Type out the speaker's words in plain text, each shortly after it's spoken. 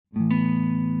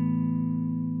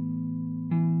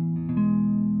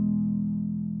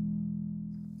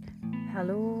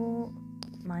Hello,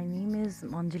 my name is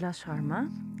Manjula Sharma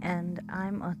and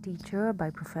I'm a teacher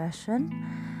by profession.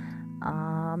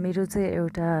 मेरो चाहिँ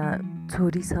एउटा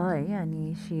छोरी छ है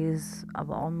अनि सी इज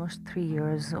अब almost 3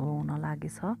 years हुन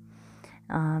लागेछ.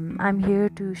 I'm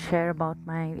here to share about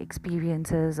my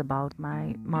experiences about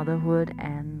my motherhood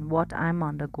and what I'm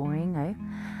undergoing.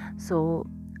 So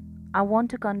I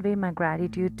want to convey my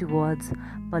gratitude towards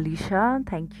Palisha.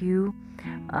 Thank you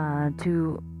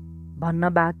to Bhanna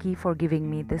Baki for giving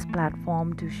me this platform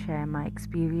to share my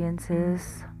experiences.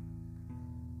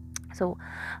 So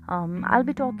I'll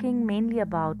be talking mainly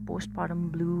about postpartum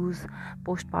blues,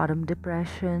 postpartum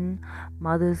depression,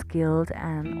 mother's guilt,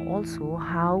 and also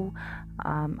how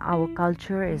our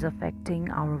culture is affecting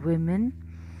our women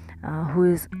who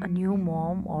is a new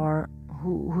mom or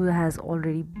who has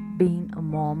already been a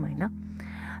mom होइन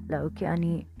ल okay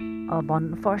अनि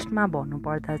फर्स्टमा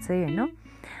भन्नुपर्दा चाहिँ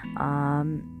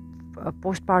होइन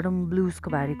postpartum ब्लुजको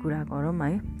बारे कुरा गरौँ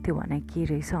है त्यो भने के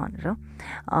रहेछ भनेर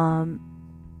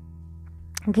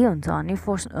के हुन्छ भने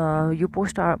यो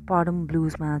पोस्टपार्टम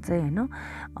ब्लुजमा चाहिँ होइन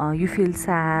you feel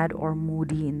sad or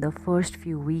moody in the first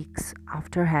few weeks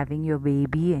after having your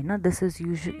baby होइन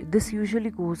this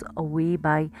usually goes away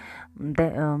by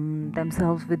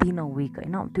themselves within a week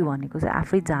होइन त्यो भनेको चाहिँ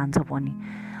आफै जान्छ पनि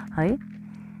है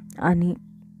अनि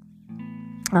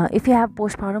if you have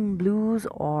postpartum blues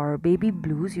or baby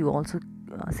blues, you also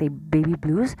say baby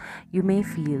blues, you may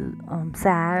feel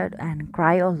sad and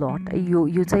cry a lot.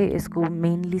 यो चाहिँ यसको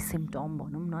मेनली सिम्टम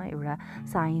भनौँ न एउटा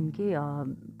साइन के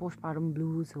पोस्टपार्टम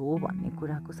ब्लुज हो भन्ने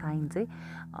कुराको साइन चाहिँ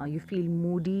यु फिल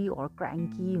मुडी or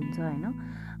क्राङ्की हुन्छ होइन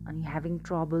अनि having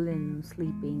trouble in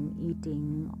sleeping eating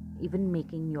even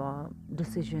making your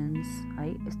decisions है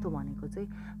यस्तो भनेको चाहिँ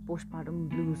पोस्टपार्टम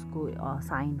ब्लुजको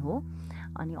साइन हो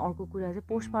अनि अर्को कुरा चाहिँ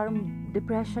पोस्टपार्टम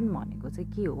डिप्रेसन भनेको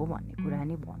चाहिँ के हो भन्ने कुरा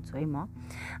नै भन्छु है म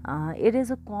it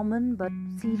is a common but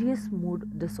serious mood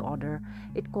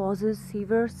disorder it causes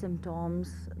severe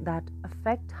symptoms that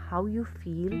affect how you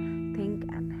feel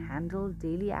think and handle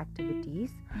daily activities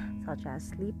such as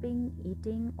sleeping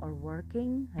eating or working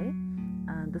है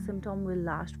the symptom will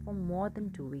last for more than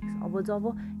 2 weeks. अब जब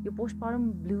यो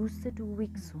postpartum blues चाहिँ 2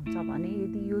 weeks हुन्छ भने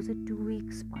यदि यो चाहिँ 2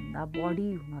 weeks भन्दा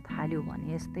बढी हुन थाल्यो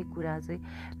भने यस्तै कुरा चाहिँ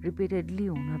रिपिटेडली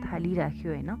हुन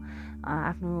थालिराख्यो होइन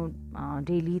आफ्नो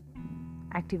डेली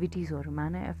एक्टिभिटिजहरूमा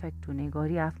नै एफेक्ट हुने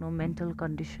गरी आफ्नो मेन्टल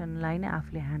कन्डिसनलाई नै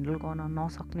आफूले ह्यान्डल गर्न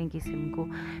नसक्ने किसिमको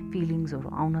फिलिङ्सहरू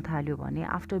आउन थाल्यो भने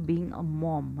आफ्टर बिङ अ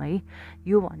मम है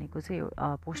यो भनेको चाहिँ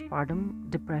पोस्टपार्टम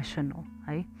डिप्रेसन हो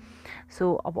है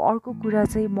सो अब अर्को कुरा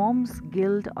चाहिँ मम्स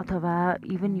गिल्ट अथवा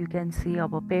इभन यु क्यान सी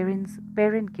अब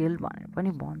पेरेन्ट गिल्ट भनेर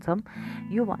पनि भन्छौँ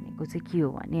यो भनेको चाहिँ के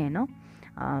हो भने होइन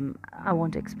I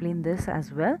want to explain this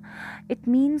as well. It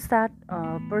means that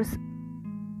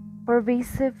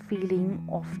pervasive feeling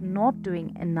of not doing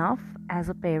enough as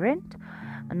a parent,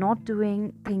 not doing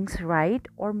things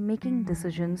right, or making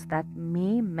decisions that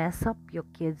may mess up your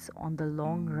kids on the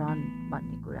long run.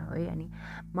 भन्ने कुरा हो अनि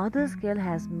mother's guilt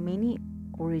has many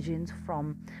origins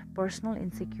from personal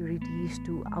insecurities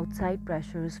to outside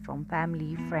pressures from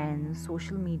family, friends,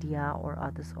 social media or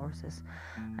other sources.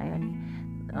 है अनि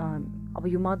अब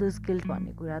यो mothers guilt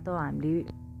भन्ने कुरा त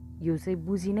हामीले यो चाहिँ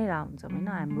बुझि नै रह हुन्छौँ होइन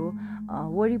हाम्रो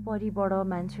वरिपरिबाट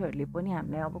मान्छेहरूले पनि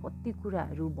हामीलाई अब कति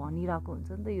कुराहरू भनिरहेको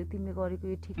हुन्छ नि त यो तिमीले गरेको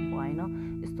यो ठिक भएन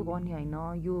यस्तो गर्ने होइन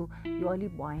यो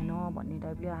अलिक भएन भन्ने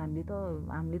टाइपले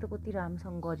हामीले त कति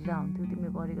राम्रोसँग गरिरहेको हुन्थ्यो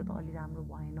तिमीले गरेको त अलि राम्रो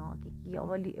भएन के अब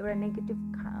अलि एउटा नेगेटिभ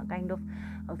काइन्ड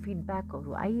अफ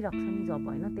फिडब्याकहरू आइरहेको छ नि जब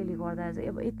होइन त्यसले गर्दा चाहिँ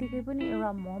अब यत्तिकै पनि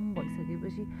एउटा मम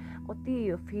भइसकेपछि कति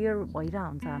फियर भइरहेको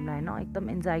हुन्छ हामीलाई होइन एकदम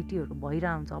एन्जाइटीहरू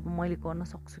भइरहेको हुन्छ अब मैले गर्न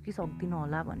सक्छु कि सक्दिनँ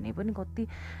होला भन्ने पनि कति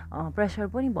प्रेसर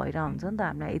पनि भइरहेको हुन्छ नि त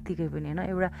हामीलाई यतिकै पनि होइन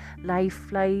एउटा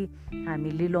लाइफलाई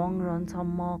हामीले लङ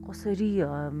रनसम्म कसरी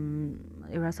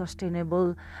एउटा सस्टेनेबल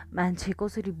मान्छे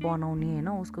कसरी बनाउने होइन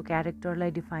उसको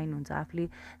क्यारेक्टरलाई डिफाइन हुन्छ आफूले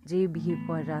जे बिहेभ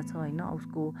गरिरहेछ होइन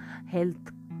उसको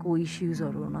हेल्थको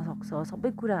इस्युजहरू हुनसक्छ सबै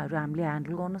कुराहरू हामीले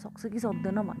ह्यान्डल गर्न सक्छ कि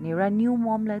सक्दैन भन्ने एउटा न्यू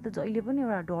ममलाई त जहिले पनि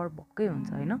एउटा डर भएकै हुन्छ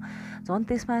होइन झन्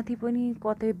त्यसमाथि पनि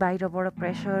कतै बाहिरबाट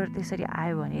प्रेसर त्यसरी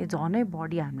आयो भने झनै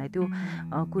बढी हामीलाई त्यो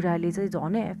कुराले चाहिँ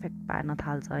झनै एफेक्ट पार्न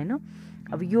थाल्छ होइन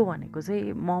अब यो भनेको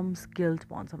चाहिँ मम्स गिल्ट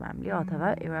भन्छौँ हामीले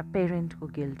अथवा एउटा पेरेन्टको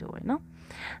गिल्ट हो होइन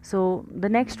so the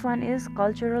next one is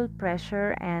cultural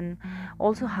pressure and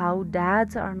also how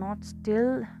dads are not still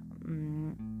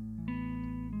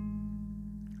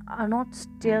are not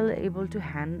still able to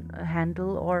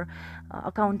handle or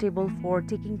accountable for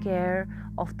taking care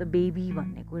of the baby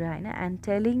भन्ने कुरा होइन and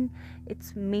telling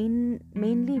it's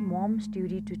mainly mom's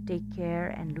duty to take care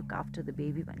and look after the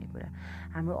baby भन्ने कुरा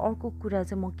हाम्रो अर्को कुरा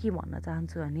चाहिँ म के भन्न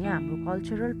चाहन्छु भने हाम्रो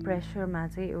कल्चरल प्रेसरमा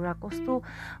चाहिँ एउटा कस्तो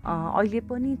अहिले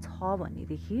पनि छ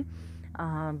भनेदेखि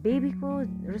बेबीको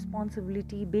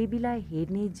रेस्पोन्सिबिलिटी बेबीलाई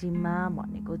हेर्ने जिम्मा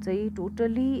भनेको चाहिँ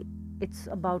totally it's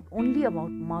only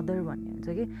about mother भन्ने हुन्छ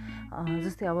कि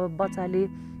जस्तै अब बच्चाले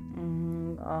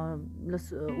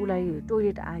उसलाई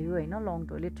टोइलेट आयो होइन लङ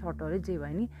टोइलेट सर्ट टोइलेट जे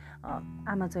भयो नि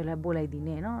आमा चाहिँलाई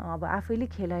बोलाइदिने होइन अब आफैले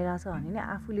खेलाइरहेछ भने नि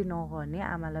आफूले नगर्ने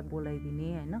आमालाई बोलाइदिने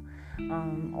होइन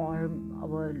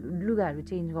अब लुगाहरू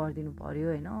चेन्ज गरिदिनु पऱ्यो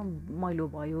होइन मैलो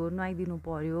भयो नुहाइदिनु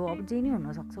पऱ्यो अब जे नै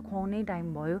हुनसक्छ खुवाउने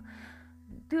टाइम भयो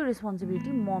त्यो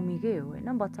रेस्पोन्सिबिलिटी मम्मीकै हो होइन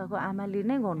बच्चाको आमाले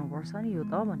नै गर्नुपर्छ नि यो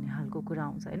त भन्ने खालको कुरा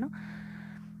आउँछ होइन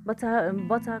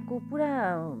बच्चाको पुरा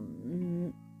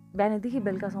बिहानदेखि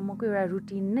बेलुकासम्मको एउटा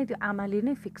रुटिन नै त्यो आमाले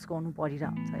नै फिक्स गर्नु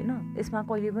परिरहेको हुन्छ होइन यसमा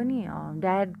कहिले पनि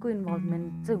ड्याडको इन्भल्भमेन्ट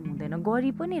चाहिँ हुँदैन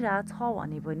गरी पनि रहेछ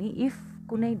भने पनि इफ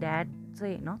कुनै ड्याड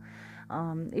चाहिँ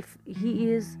होइन if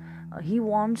he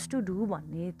wants to do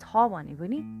भन्ने छ भने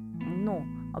पनि नो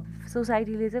अब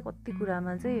सोसाइटीले चाहिँ कति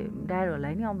कुरामा चाहिँ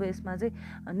ड्याडहरूलाई नि अब यसमा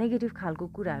चाहिँ नेगेटिभ खालको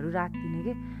कुराहरू राखिदिने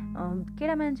कि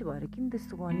केटा मान्छे भएर किन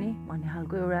त्यस्तो गर्ने भन्ने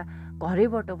खालको एउटा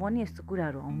घरैबाट पनि यस्तो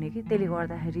कुराहरू आउने कि त्यसले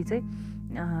गर्दाखेरि चाहिँ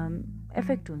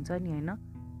एफेक्ट हुन्छ नि होइन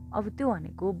अब त्यो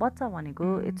भनेको बच्चा भनेको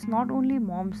it's not only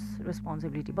mums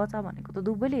responsibility बच्चा भनेको त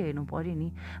दुवैले हेर्नु पऱ्यो नि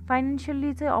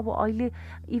फाइनेन्सियल्ली चाहिँ अब अहिले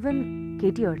इभन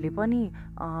केटीहरूले पनि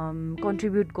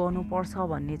कन्ट्रिब्युट गर्नुपर्छ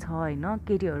भन्ने छ होइन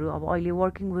केटीहरू अब अहिले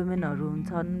वर्किङ वुमेनहरू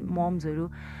हुन्छन् मम्सहरू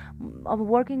अब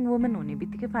वर्किङ वुमेन हुने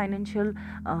बित्तिकै फाइनेन्सियल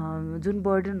जुन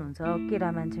बर्डन हुन्छ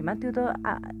केटा मान्छेमा त्यो त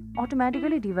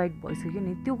अटोमेटिकली डिभाइड भइसक्यो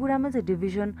नि त्यो कुरामा चाहिँ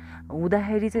डिभिजन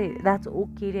हुँदाखेरि चाहिँ द्याट्स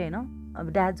ओके रे होइन अब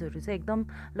ड्याड्सहरू चाहिँ एकदम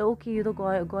ल ओके यो त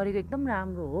गरेको एकदम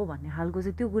राम्रो हो भन्ने खालको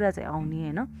चाहिँ त्यो कुरा चाहिँ आउने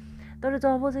होइन तर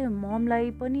जब चाहिँ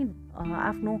ममलाई पनि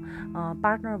आफ्नो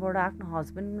पार्टनरबाट आफ्नो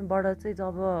हस्बेन्डबाट चाहिँ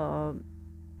जब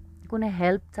कुनै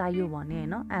हेल्प चाहियो भने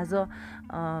होइन एज अ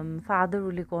फादर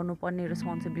उसले गर्नुपर्ने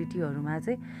रेस्पोन्सिबिलिटीहरूमा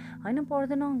चाहिँ होइन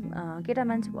पर्दैन केटा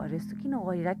मान्छे भएर यस्तो किन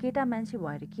गरिरह केटा मान्छे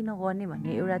भएर किन गर्ने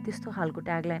भन्ने एउटा त्यस्तो खालको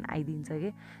ट्यागलाइन आइदिन्छ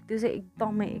कि त्यो चाहिँ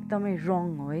एकदमै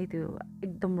रङ हो है त्यो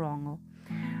एकदम रङ हो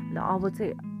ल अब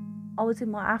चाहिँ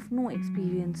म आफ्नो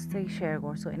एक्सपिरियन्स चाहिँ सेयर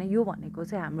गर्छु होइन यो भनेको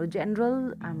चाहिँ हाम्रो जेनरल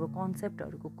हाम्रो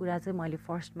कन्सेप्टहरूको कुरा चाहिँ मैले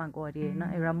फर्स्टमा गरेँ होइन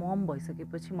एउटा मम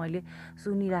भइसकेपछि मैले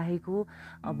सुनिराखेको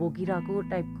भोगिरहेको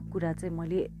टाइपको कुरा चाहिँ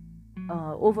मैले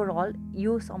ओभरअल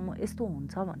योसम्म यस्तो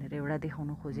हुन्छ भनेर एउटा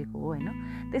देखाउन खोजेको हो होइन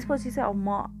त्यसपछि चाहिँ अब म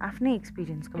आफ्नै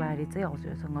एक्सपिरियन्सको बारे चाहिँ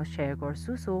हजुरसँग सेयर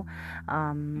गर्छु so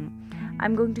I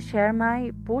am going to share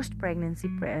my post pregnancy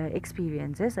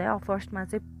experiences है फर्स्टमा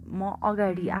चाहिँ म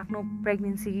अगाडि आफ्नो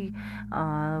प्रेग्नेन्सी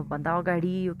भन्दा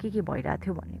अगाडि यो के भइरहेको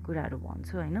थियो भन्ने कुराहरू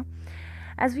भन्छु होइन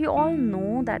As we all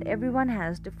know that everyone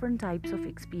has different types of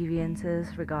experiences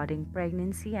regarding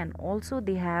pregnancy and also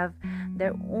they have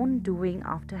their own doing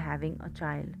after having a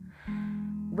child.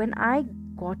 When I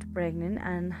got pregnant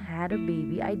and had a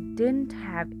baby, I didn't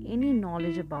have any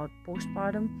knowledge about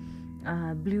postpartum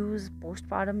blues,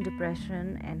 postpartum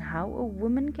depression and how a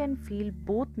woman can feel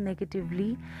both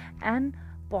negatively and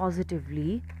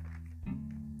positively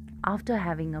after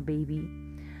having a baby.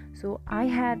 So I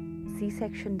had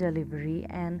C-section delivery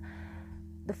and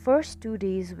the first 2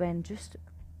 days went just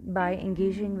by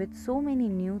engaging with so many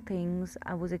new things.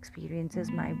 I was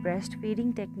experiencing my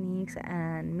breastfeeding techniques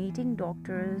and meeting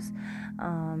doctors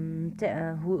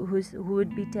who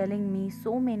would be telling me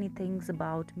so many things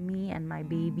about me and my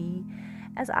baby.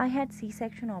 As I had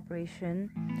C-section operation,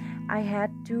 I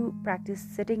had to practice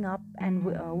sitting up and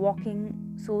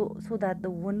walking so that the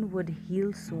wound would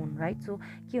heal soon, right? So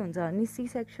के हुन्छ नि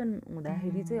C-section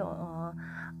हुँदाखेरि चाहिँ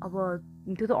अब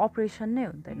त्यो त operation नै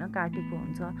हुँदैन काटेको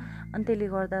हुन्छ अनि त्यसले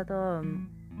गर्दा त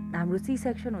हाम्रो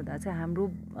C-section हुँदा चाहिँ हाम्रो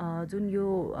जुन यो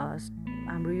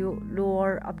हाम्रो यो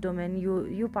लोअर अब्डोमेन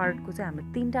यो पार्टको चाहिँ हाम्रो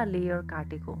 3टा लेयर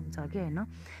काटेको हुन्छ कि हैन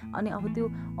अनि अब त्यो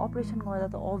अपरेसन गर्दा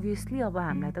त अभियसली अब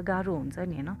हामीलाई त गाह्रो हुन्छ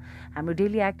नि हैन हाम्रो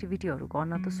डेली एक्टिभिटीहरू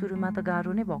गर्न त सुरुमा त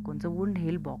गाह्रो नै भएको हुन्छ वुन्ड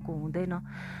हेल भएको हुँदैन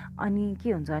अनि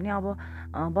के हुन्छ भने अब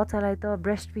बच्चालाई त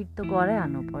ब्रेस्ट फिड त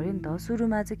गराइहाल्नु पर्यो नि त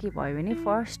सुरुमा चाहिँ के भयो भने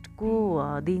फर्स्टको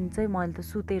दिन चाहिँ मैले त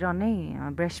सुतेर नै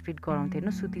ब्रेस्ट फिड गराउँथेँ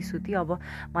हैन सुती अब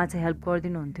मलाई चाहिँ हेल्प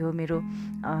गरिदिनु हुन्थ्यो मेरो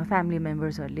फ्यामिली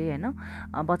मेम्बर्सहरूले हैन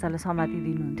बच्चालाई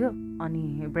समातिदिनुहुन्थ्यो अनि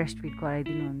ब्रेस्ट फिड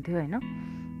गराइदिनु हुन्थ्यो हैन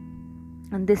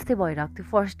अनि त्यस्तै भइरहेको थियो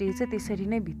फर्स्ट डे चाहिँ त्यसरी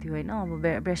नै बित्यो होइन अब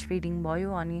ब्रेस्ट फिडिङ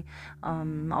भयो अनि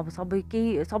अब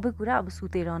सबै कुरा अब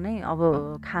सुतेर नै अब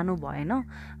खानु भएन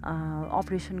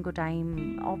अपरेसनको टाइम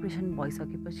अपरेसन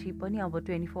भइसकेपछि पनि अब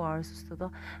 24 आवर्स जस्तो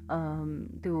त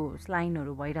त्यो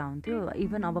स्लाइनहरू भइरहेको हुन्थ्यो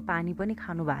इभन अब पानी पनि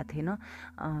खानु भएको थिएन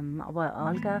अब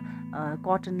हल्का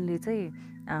कटनले चाहिँ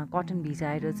कटन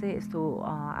भिजाएर चाहिँ यस्तो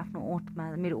आफ्नो ओठमा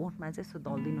मेरो ओठमा चाहिँ यस्तो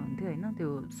दलिदिनुहुन्थ्यो होइन त्यो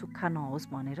सुक्खा नहोस्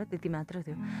भनेर त्यति मात्र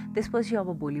थियो त्यसपछि अब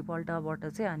भोलिपल्टबाट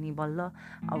चाहिँ अनि बल्ल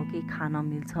अब केही खान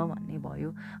मिल्छ भन्ने भयो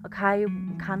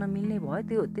खान मिल्ने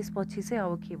भयो त्यसपछि चाहिँ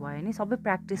अब के भयो भने सबै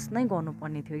प्र्याक्टिस नै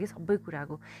गर्नुपर्ने थियो कि सबै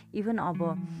कुराको इभन अब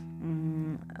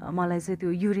मलाई चाहिँ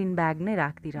त्यो युरिन ब्याग नै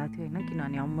राखिदिरहेको थियो होइन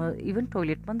किनभने अब म इभन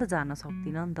टोइलेट पनि त जान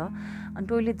सक्दिनँ नि त अनि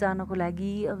टोइलेट जानको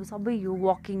लागि अब सबै यो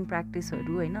वकिङ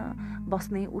प्र्याक्टिसहरू होइन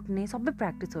बस्ने उठ्ने सबै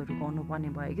प्र्याक्टिसहरू गर्नुपर्ने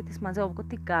भयो कि त्यसमा चाहिँ अब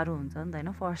कति गाह्रो हुन्छ नि त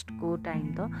होइन फर्स्टको टाइम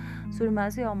त सुरुमा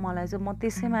चाहिँ अब मलाई चाहिँ म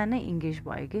त्यसैमा नै इङ्गेज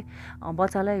भयो कि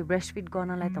बच्चालाई ब्रेस्ट फिड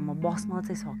गर्नलाई त म बस्न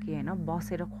चाहिँ सकेँ होइन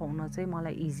बसेर खुवाउन चाहिँ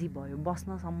मलाई इजी भयो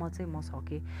बस्नसम्म चाहिँ म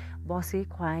सकेँ बसेँ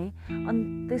खुवाएँ अनि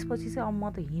त्यसपछि चाहिँ अब म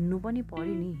त हिँड्नु पनि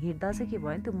पऱ्यो नि हिँड्दा चाहिँ के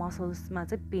भयो नि त्यो मसल्समा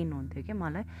चाहिँ पेन हुन्थ्यो कि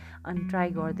मलाई अनि ट्राई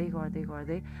गर्दै गर्दै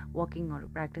गर्दै वकिङहरू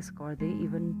प्र्याक्टिस गर्दै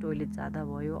इभन टोइलेट जाँदा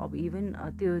भयो अब इभन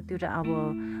त्यो अब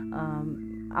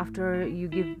आफ्टर यु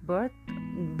गिभ बर्थ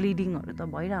ब्लिडिङहरू त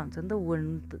भइरहेको हुन्छ नि त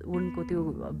वुन्डको त्यो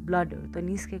ब्लडहरू त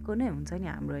निस्केको नै हुन्छ नि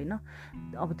हाम्रो होइन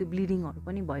अब त्यो ब्लिडिङहरू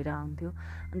पनि भइरहेको हुन्थ्यो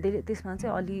अनि त्यसमा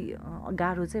चाहिँ अलि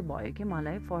गाह्रो चाहिँ भयो कि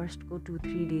मलाई फर्स्टको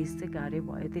 2-3 डेज चाहिँ गाह्रै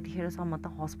भयो त्यतिखेरसम्म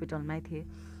त हस्पिटलमै थिएँ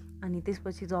अनि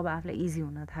त्यसपछि जब आफूलाई इजी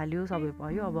हुन थाल्यो सबै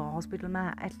भयो अब हस्पिटलमा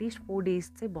एटलिस्ट 4 डेज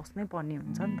चाहिँ बस्नै पर्ने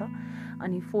हुन्छ नि त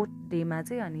अनि 4th डेमा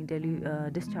चाहिँ अनि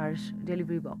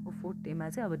डेलिभरी भएको 4th डेमा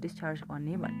चाहिँ अब डिस्चार्ज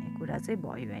गर्ने भन्ने कुरा चाहिँ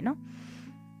भयो होइन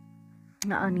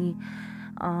अनि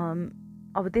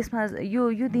अब त्यसमा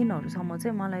यो दिनहरूसम्म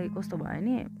चाहिँ मलाई कस्तो भयो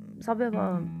नि सबै अब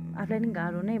आफूलाई नि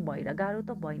गाह्रो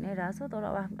त भइ नै रहेछ तर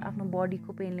अब आफ्नो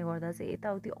बडीको पेनले गर्दा चाहिँ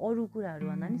यताउति अरू कुराहरू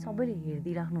भन्दा नि सबैले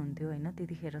हेरिदिइराख्नुहुन्थ्यो होइन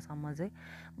त्यतिखेरसम्म चाहिँ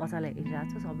बच्चालाई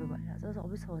हेरिरहेको छ सबै भइरहेको छ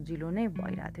सबै सजिलो नै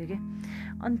भइरहेको थियो कि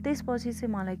अनि त्यसपछि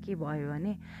चाहिँ मलाई के भयो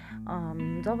भने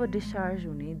जब डिस्चार्ज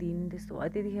हुने दिन त्यस्तो भयो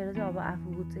त्यतिखेर चाहिँ अब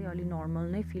आफू चाहिँ अलिक नर्मल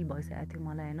नै फिल भइसकेको थियो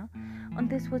मलाई होइन अनि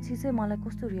त्यसपछि चाहिँ मलाई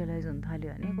कस्तो रियलाइज हुन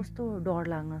थाल्यो भने कस्तो डर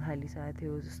लाग्न थालिसकेको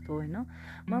थियो जस्तो होइन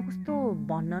मलाई कस्तो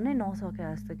भन्न नै नसके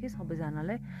जस्तो कि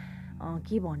सबैजनालाई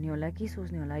के भन्ने होला के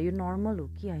सोच्ने होला यो नर्मल हो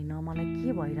कि होइन मलाई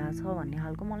के भइरहेछ भन्ने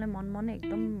खालको मलाई मनमा नै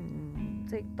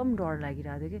एकदम डर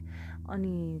लागिरहेको थियो कि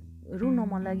अनि रुन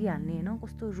मन लागिहाल्ने होइन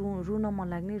कस्तो रुन मन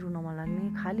लाग्ने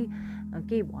खालि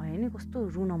केही भयो नि कस्तो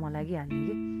रुन मन लागिहाल्ने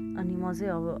कि अनि म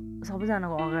चाहिँ अब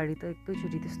सबैजनाको अगाडि त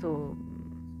एकैचोटि त्यस्तो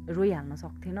रोइहाल्न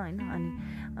सक्थेन होइन अनि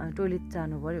टोइलेट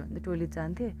जानु पऱ्यो भने त टोइलेट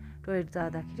जान्थेँ टोइलेट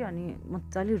जाँदाखेरि अनि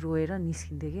मजाले रोएर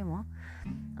निस्किन्थेँ कि म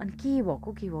अनि के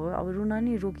भयो अब रुन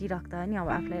नि रोकिराख्दा नि अब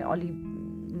आफूलाई अलि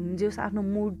जस आफ्नो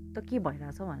मुड त के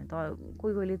भइरहेछ भने त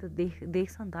कोहीले त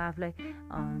देख्छ नि त आफूलाई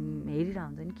हेरिरहेको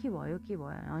हुन्छ नि के भयो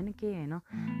होइन केही होइन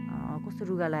कस्तो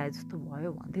रुगा लाग्यो जस्तो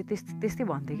भयो भन्थेँ त्यस्तै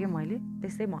भन्थेँ कि मैले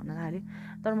त्यस्तै भन्न थालेँ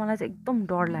तर मलाई चाहिँ एकदम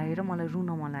डर लागेर मलाई रुन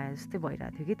मन लाग्यो जस्तै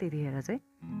भइरहेको थियो कि त्यतिखेर चाहिँ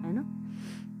होइन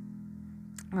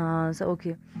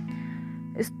ओके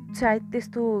सायद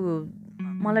त्यस्तो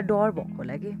मलाई डर भएको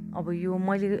होला कि अब यो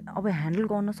मैले अब ह्यान्डल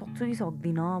गर्न सक्छु कि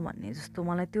सक्दिनँ भन्ने जस्तो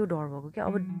मलाई त्यो डर भएको कि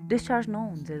अब डिस्चार्ज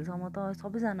नहुन्जेलसम्म त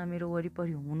सबैजना मेरो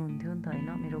वरिपरि हुनुहुन्थ्यो नि त होइन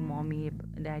मेरो मम्मी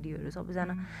ड्याडीहरू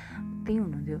सबैजना त्यही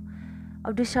हुनुहुन्थ्यो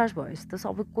अब डिस्चार्ज भएपछि त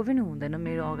सबै कोही पनि हुँदैन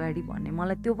मेरो अगाडि भन्ने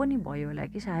मलाई त्यो पनि भयो होला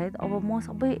कि सायद अब म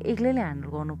सबै एक्लैले ह्यान्डल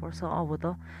गर्नुपर्छ अब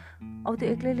त्यो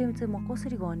एक्लैले चाहिँ म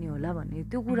कसरी गर्ने होला भन्ने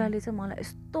त्यो कुराले चाहिँ मलाई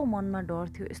यस्तो मनमा डर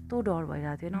थियो यस्तो डर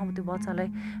भइरहेको थियो होइन अब त्यो बच्चालाई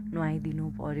नुहाइदिनु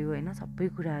पऱ्यो होइन सबै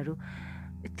कुराहरू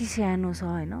यति सानो छ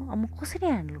होइन अब म कसरी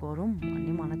ह्यान्डल गरौँ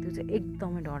भन्ने मलाई त्यो चाहिँ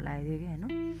एकदमै डर लागेको थियो कि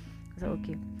होइन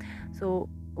okay so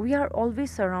we are always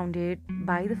surrounded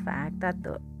by the fact that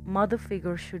the mother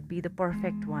figure should be the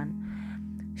perfect one.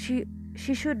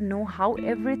 She should know how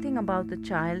everything about the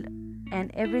child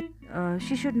and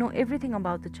she should know everything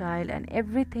about the child and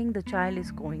everything the child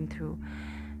is going through.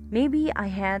 Maybe I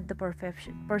had the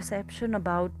perception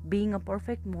about being a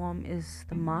perfect mom is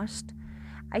the must.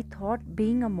 I thought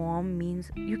being a mom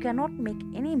means you cannot make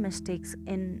any mistakes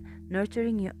in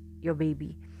nurturing your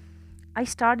baby. I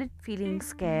started feeling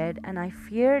scared and I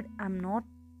feared I'm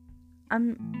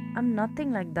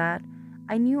nothing like that.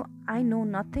 I know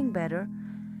nothing better.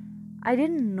 I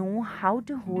didn't know how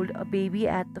to hold a baby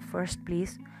at the first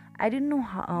place. I didn't know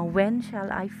when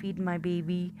shall I feed my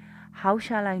baby. How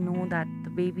shall I know that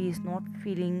the baby is not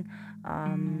feeling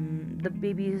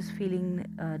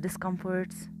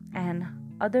discomforts, and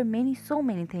other so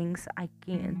many things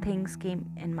things came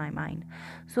in my mind.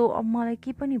 So अब मलाई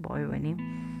के पनि भयो भने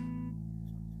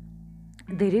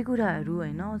धेरै कुराहरू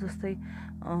होइन, जस्तै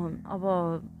अब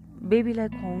बेबीलाई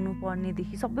खुवाउनु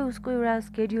पर्नेदेखि सबै उसको एउटा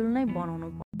स्केड्युल नै बनाउनु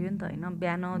पर्यो नि त होइन,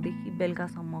 बिहानदेखि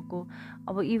बेलुकासम्मको।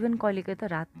 अब इभन कहिलेकाहीँ त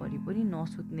रातभरि पनि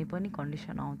नसुत्ने पनि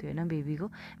कन्डिसन आउँथ्यो होइन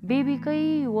बेबीकै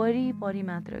वरिपरि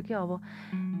मात्र कि अब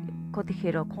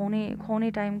कतिखेर खुवाउने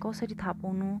टाइम कसरी थाहा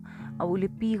पाउनु, अब उसले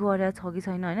पी गरेर छ कि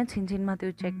छैन होइन, छिनछिनमा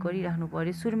त्यो चेक गरिराख्नु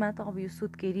पऱ्यो। सुरुमा त अब यो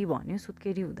सुत्केरी भन्यो,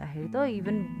 सुत्केरी हुँदाखेरि त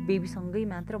इभन बेबीसँगै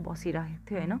मात्र बसिराखेको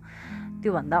थियो होइन,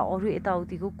 त्योभन्दा अरू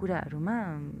यताउतिको कुराहरूमा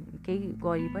केही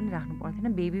गरी पनि राख्नु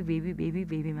पर्थेन, बेबी बेबी बेबी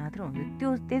बेबी मात्र हुन्थ्यो। त्यो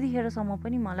त्यतिखेरसम्म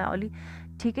पनि मलाई अलि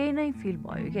ठिकै नै फिल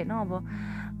भयो कि होइन,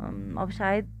 अब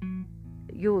सायद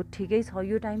यो ठिकै छ,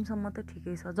 यो टाइमसम्म त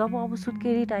ठिकै छ। जब अब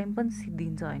सुत्केरी टाइम पनि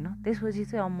सिद्धिन्छ होइन, त्यसपछि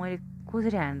चाहिँ अब मैले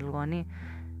कसरी ह्यान्डल गर्ने,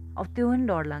 अब त्यो पनि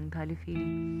डर लाग्न थाल्यो। फेरि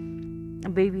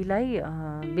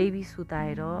बेबी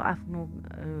सुताएर आफ्नो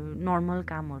नर्मल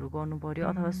कामहरू गर्नु पऱ्यो,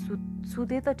 अथवा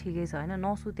सुते त ठिकै छ होइन,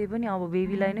 नसुते पनि अब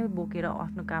बेबीलाई नै बोकेर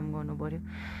आफ्नो काम गर्नु पऱ्यो।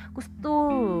 कस्तो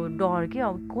डर के,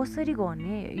 अब कसरी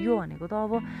गर्ने यो भनेको त,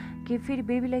 अब के फेरि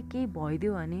बेबीलाई केही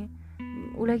भइदियो भने,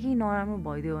 उसलाई केही नराम्रो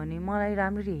भइदियो भने, मलाई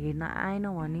राम्ररी हेर्न आएन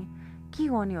भने के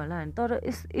गर्ने होला नि। तर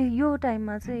यो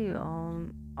टाइममा चाहिँ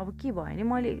अब के भयो भने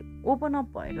मैले ओपन अप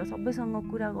भएर सबैसँग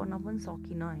कुरा गर्न पनि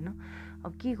सकिनँ होइन।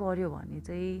 अब के गर्यो भने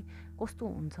चाहिँ कस्तो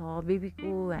हुन्छ,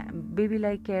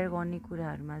 बेबीलाई केयर गर्ने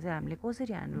कुराहरूमा चाहिँ हामीले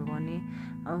कसरी ह्यान्डल गर्ने,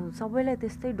 सबैलाई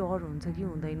त्यस्तै डर हुन्छ कि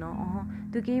हुँदैन,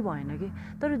 त्यो केही भएन कि।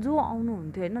 तर जो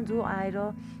आउनुहुन्थ्यो होइन, जो आएर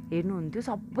हेर्नुहुन्थ्यो,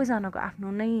 सबैजनाको आफ्नो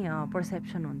नै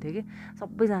पर्सेप्सन हुन्थ्यो कि,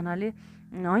 सबैजनाले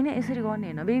होइन यसरी गर्ने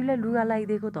होइन, बेबीलाई लुगा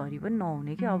लगाइदिएको धरी पनि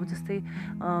नहुने कि। अब जस्तै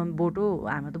भोटो,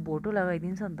 हाम्रो त भोटो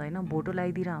लगाइदिन्छ नि त होइन, भोटो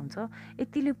लगाइदिएर हुन्छ,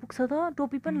 यतिले पुग्छ त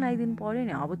टोपी पनि लगाइदिनु पऱ्यो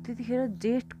नि। अब त्यतिखेर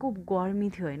जेठको गर्मी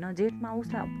थियो होइन, जेठमा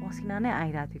उसलाई पसिना नै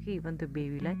आइरहेको थियो कि, इभन त्यो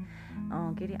बेबीलाई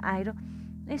के अरे आएर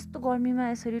यस्तो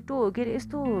गर्मीमा यसरी के अरे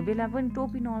यस्तो बेला पनि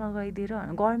टोपी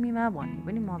नलगाइदिएर गर्मीमा भन्ने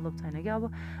पनि मतलब छैन कि। अब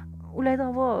उसलाई त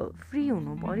अब फ्री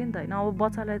हुनु पऱ्यो नि त होइन, अब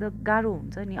बच्चालाई त गाह्रो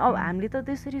हुन्छ नि। अब हामीले त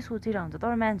त्यसरी सोचिरहेको हुन्छ,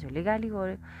 तर मान्छेहरूले गाली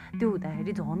गर्यो, त्यो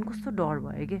हुँदाखेरि झन् कस्तो डर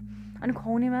भयो कि। अनि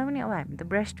खुवाउनेमा पनि अब हामी त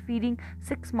breast feeding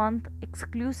 6 month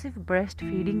exclusive breast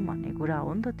feeding भन्ने कुरा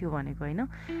हो नि त त्यो भनेको होइन,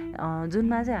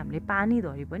 जुनमा चाहिँ हामीले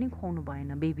पानीधरि पनि खुवाउनु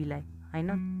भएन बेबीलाई होइन,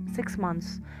 6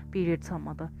 months पिरियडसम्म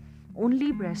त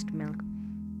ओन्ली ब्रेस्ट मिल्क।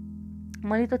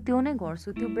 मैले त त्यो नै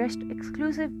गर्छु, त्यो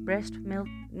एक्सक्लुसिभ ब्रेस्ट मिल्क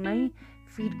नै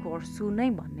फिड गर्छु नै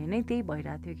भन्ने नै त्यही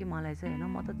भइरहेको थियो कि मलाई चाहिँ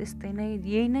होइन, म त त्यस्तै नै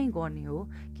यही नै गर्ने हो,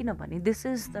 किनभने this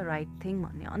is the right thing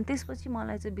भन्ने। अनि त्यसपछि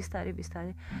मलाई चाहिँ बिस्तारै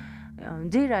बिस्तारै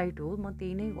जे राइट हो म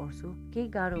त्यही नै गर्छु, केही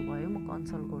गाह्रो भयो म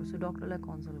कन्सल्ट गर्छु, डक्टरलाई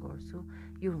कन्सल्ट गर्छु,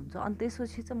 यो हुन्छ। अनि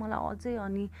त्यसपछि चाहिँ मलाई अझै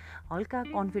अनि हल्का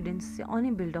कन्फिडेन्स चाहिँ अनि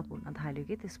बिल्डअप हुन थाल्यो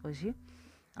कि त्यसपछि।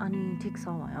 अनि ठिक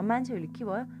छ भयो, मान्छेहरूले के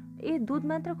भयो, दुध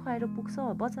मात्र खुवाएर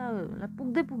पुग्छ,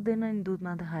 बच्चालाई पुग्दैन नि दुध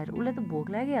मात्र खाएर, उसलाई त भोक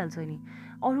लागिहाल्छ नि,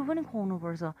 अरू पनि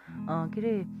खुवाउनुपर्छ, के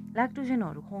अरे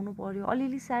ल्याक्टोजेनहरू खुवाउनु पऱ्यो,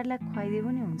 अलिअलि स्यारेलेक खुवाइदिए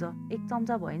पनि हुन्छ, 1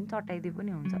 चम्चा भयो भने चटाइदिए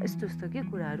पनि हुन्छ, यस्तो के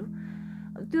कुराहरू।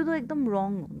 त्यो त एकदम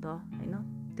रङ हो नि त होइन,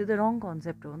 त्यो त रङ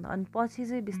कन्सेप्ट हो नि त। अनि पछि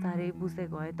चाहिँ बिस्तारै बुझ्दै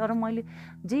गएँ, तर मैले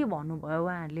जे भन्नुभयो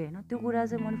उहाँहरूले होइन, त्यो कुरा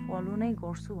चाहिँ मैले फलो नै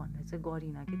गर्छु भनेर चाहिँ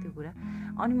गरिनँ कि त्यो कुरा।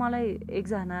 अनि मलाई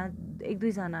एक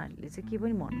दुईजनाहरूले चाहिँ के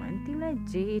पनि भन्नुभयो भने, तिमीलाई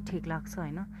जे ठिक लाग्छ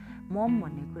होइन, मम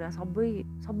भन्ने कुरा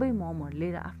सबै ममहरूले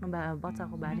आफ्नो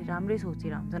बच्चाको बारे राम्रै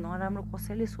सोचेर हुन्छ, नराम्रो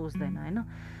कसैले सोच्दैन होइन।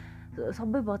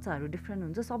 सबै बच्चाहरू डिफ्रेन्ट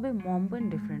हुन्छ, सबै मम पनि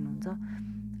डिफ्रेन्ट हुन्छ,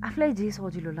 आफूलाई जे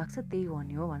सजिलो लाग्छ त्यही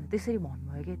गर्ने हो भनेर त्यसरी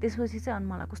भन्नुभयो कि। त्यसपछि चाहिँ अनि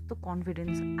मलाई कस्तो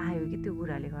कन्फिडेन्स आयो कि त्यो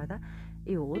कुराले गर्दा,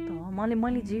 हो त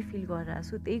मैले जे फिल गरिरहेको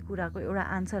छु त्यही कुराको एउटा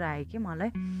आन्सर आयो कि मलाई,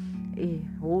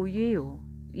 हो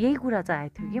यही कुरा चाहिँ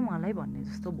आएको थियो कि मलाई भन्ने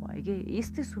जस्तो भयो कि।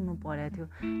 यस्तै सुन्नु परेको थियो,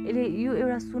 यो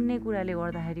एउटा सुन्ने कुराले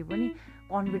गर्दाखेरि पनि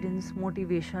कन्फिडेन्स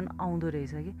मोटिभेसन आउँदो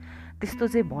रहेछ कि, त्यस्तो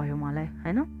चाहिँ भयो मलाई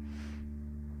होइन।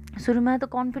 सुरुमा त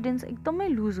कन्फिडेन्स एकदमै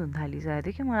लुज हुन थालिसकेको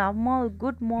थियो कि मलाई, अब म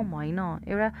गुड मम होइन,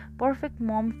 एउटा पर्फेक्ट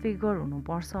मम फिगर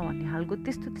हुनुपर्छ भन्ने खालको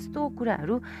त्यस्तो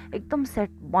कुराहरू एकदम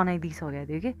सेट बनाइदिइसकेको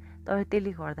थियो कि। तर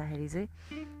त्यसले गर्दाखेरि चाहिँ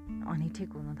अनि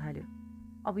ठिक हुन थाल्यो।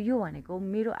 अब यो भनेको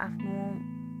मेरो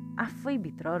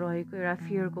आफैभित्र रहेको एउटा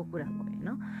फियरको कुरा भयो होइन।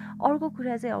 अर्को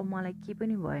कुरा चाहिँ अब मलाई के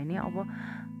पनि भयो भने, अब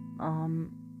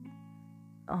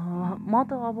म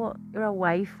त अब एउटा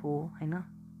वाइफ हो होइन,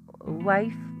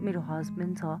 वाइफ मेरो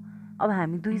हस्बेन्ड छ, अब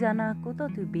हामी दुईजनाको त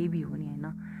त्यो बेबी हो नि होइन।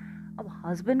 अब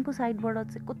हस्बेन्डको साइडबाट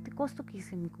चाहिँ कस्तो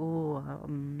किसिमको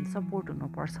सपोर्ट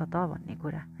हुनुपर्छ त भन्ने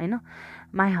कुरा होइन।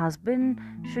 My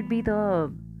husband should be the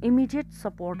immediate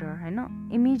supporter होइन,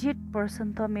 इमिडिएट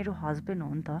पर्सन त मेरो हस्बेन्ड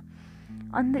हो नि त।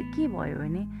 अन्त के भयो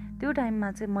भने त्यो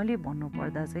टाइममा चाहिँ मैले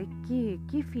भन्नुपर्दा चाहिँ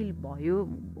के फिल भयो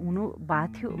हुनु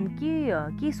भएको थियो,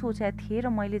 के सोचेको थिएँ र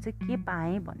मैले चाहिँ के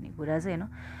पाएँ भन्ने कुरा चाहिँ होइन,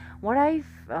 what I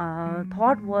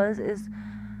thought is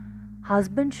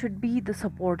husband should be the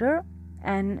supporter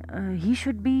and he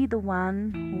should be the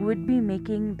one who would be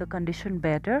making the condition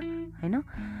better होइन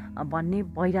भन्ने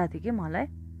भइरहेको थियो कि मलाई।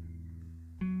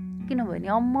 किनभने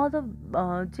अब म त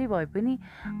जे भए पनि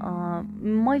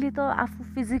मैले त आफू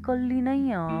फिजिकल्ली नै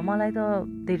मलाई त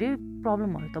धेरै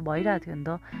प्रब्लमहरू त भइरहेको थियो नि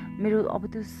त। मेरो अब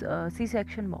त्यो सी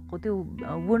सेक्सन भएको त्यो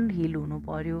वुन्ड हिल हुनु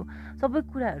पऱ्यो, सबै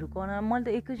कुराहरू गर्न मैले त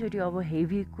एकैचोटि अब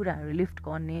हेभी कुराहरू लिफ्ट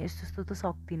गर्ने यस्तो त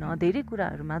सक्दिनँ। धेरै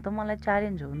कुराहरूमा त मलाई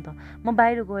च्यालेन्ज हो नि त। म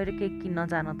बाहिर गएर केक किन्न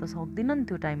जान त सक्दिनँ नि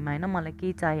त्यो टाइममा होइन, मलाई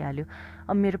केही चाहिहाल्यो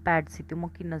अब मेरो प्याड सित्यो म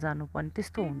किन्न जानुपर्ने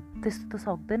त्यस्तो त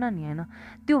सक्दैन नि होइन।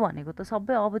 त्यो भनेको त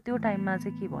सबै अब त्यो टाइममा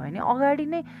चाहिँ के भयो भने अगाडि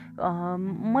नै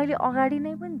मैले अगाडि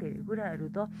नै पनि धेरै कुराहरू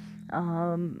त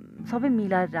सबै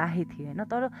मिलाएर राखेको थिएँ होइन।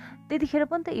 तर त्यतिखेर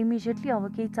पनि त इमिडिएटली अब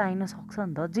केही चाहिन सक्छ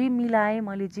नि त। जे मिलाएँ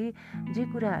मैले, जे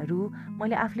कुराहरू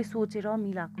मैले आफूले सोचेर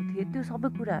मिलाएको थिएँ त्यो सबै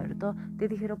कुराहरू त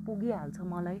त्यतिखेर पुगिहाल्छ,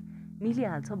 मलाई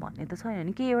मिलिहाल्छ भन्ने त छैन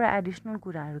नि। केही एउटा एडिसनल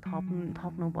कुराहरू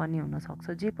थप्नुपर्ने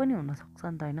हुनसक्छ, जे पनि हुनसक्छ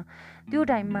नि त होइन। त्यो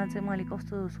टाइममा चाहिँ मैले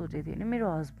कस्तो सोचेको थिएँ भने मेरो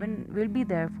husband will be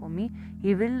there for me,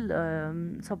 he will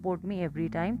support me every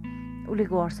time, उसले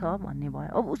गर्छ भन्ने भयो।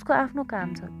 अब उसको आफ्नो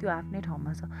काम छ, त्यो आफ्नै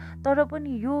ठाउँमा छ, तर पनि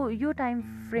यो टाइम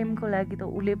फ्रेमको लागि त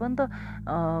उसले पनि त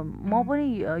म पनि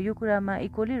यो कुरामा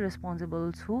इक्वली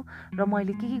रेस्पोन्सिबल छु र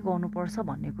मैले के गर्नुपर्छ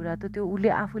भन्ने कुरा त त्यो उसले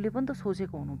आफूले पनि त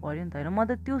सोचेको हुनु पऱ्यो नि त होइन। म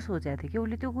त त्यो सोचेको थिएँ कि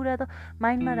उसले त्यो कुरा त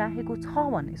माइन्डमा राखेको छ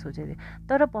भन्ने सोचेको थिएँ।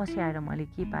 तर पछि आएर मैले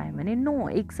के पाएँ भने no,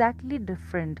 exactly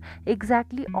different,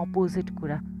 exactly opposite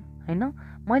कुरा होइन।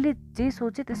 मैले जे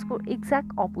सोचेँ त्यसको एक्ज्याक्ट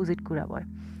अपोजिट कुरा भयो।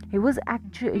 He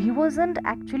wasn't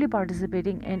actually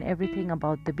participating in everything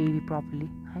about the baby properly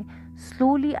है।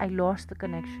 Slowly I lost the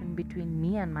connection between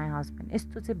me and my husband।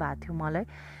 यस्तो चाहिँ भएको थियो मलाई।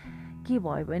 के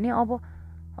भयो भने अब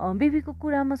बेबीको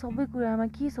कुरामा सबै कुरामा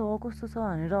के छ कस्तो छ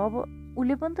भनेर अब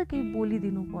उसले पनि त केही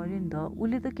बोलिदिनु पऱ्यो नि त।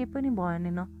 उसले त केही पनि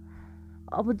भनेन।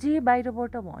 अब जे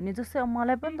बाहिरबाट भन्यो, जस्तै अब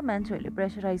मलाई पनि त मान्छेहरूले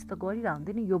प्रेसराइज त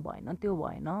गरिरहन्थ्यो नि, यो भएन त्यो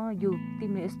भएन, यो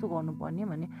तिमीले यस्तो गर्नुपर्ने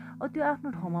भन्ने। अब त्यो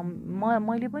आफ्नो ठाउँमा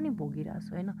मैले पनि भोगिरहेको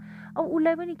छु होइन। अब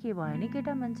उसलाई पनि के भयो भने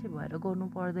केटा मान्छे भएर गर्नु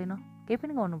पर्दैन, केही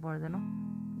पनि गर्नु पर्दैन,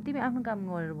 तिमी आफ्नो काम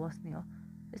गरेर बस्ने हो,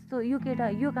 यस्तो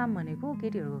यो काम भनेको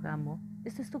केटीहरूको काम हो,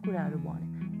 यस्तो कुराहरू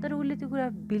भन्यो। तर उसले त्यो कुरा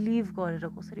बिलिभ गरेर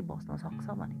कसरी बस्न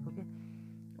सक्छ भनेको के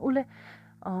उसलाई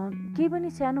केही पनि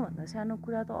सानोभन्दा सानो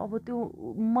कुरा त अब त्यो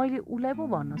मैले उसलाई पो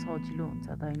भन्न सजिलो हुन्छ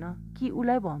त होइन। कि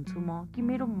उसलाई भन्छु म, कि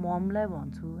मेरो ममलाई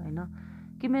भन्छु होइन,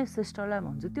 कि मेरो सिस्टरलाई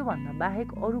भन्छु, त्योभन्दा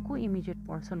बाहेक अरूको इमिडिएट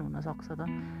पर्सन हुनसक्छ त।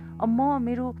 अब म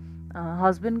मेरो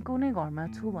हस्बेन्डको नै घरमा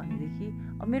छु भनेदेखि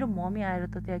अब मेरो मम्मी आएर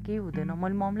त त्यहाँ केही हुँदैन,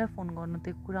 मैले ममलाई फोन गर्नु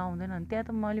त्यो कुरा आउँदैन नि, त्यहाँ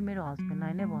त मैले मेरो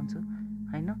हस्बेन्डलाई नै भन्छु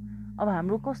होइन। अब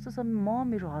हाम्रो कस्तो छ, म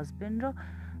मेरो हस्बेन्ड र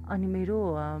अनि मेरो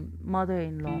मदर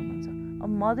इन ल हुनुहुन्छ। अब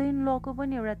मदर इन लको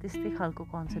पनि एउटा त्यस्तै खालको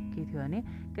कन्सेप्ट के थियो भने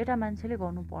केटा मान्छेले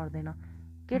गर्नु पर्दैन,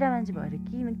 केटा मान्छे भएर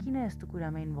किन यस्तो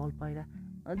कुरामा इन्भल्भ भएर,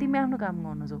 तिमी आफ्नो काम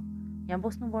गर्नु जाऊ, यहाँ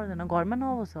बस्नु पर्दैन, घरमा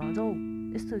नबस जाऊ,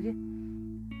 यस्तो के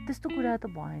त्यस्तो कुरा त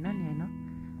भएन नि होइन।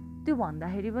 त्यो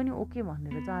भन्दाखेरि पनि ओके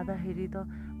भनेर जाँदाखेरि त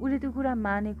उसले त्यो कुरा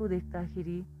मानेको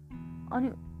देख्दाखेरि अनि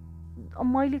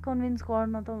मैले कन्भिन्स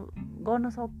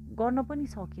गर्न पनि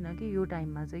सकिनँ कि यो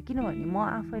टाइममा चाहिँ। किनभने म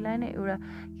आफैलाई नै एउटा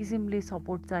किसिमले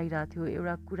सपोर्ट चाहिरहेको थियो,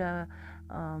 एउटा कुरा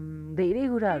धेरै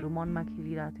कुराहरू मनमा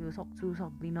खेलिरहेको थियो, सक्छु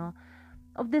सक्दिनँ।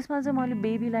 अब त्यसमा चाहिँ मैले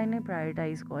बेबीलाई नै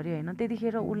प्रायोरिटाइज गरेँ होइन।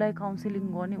 त्यतिखेर उसलाई काउन्सिलिङ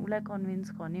गर्ने, उसलाई कन्भिन्स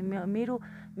गर्ने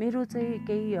मेरो चाहिँ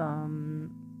केही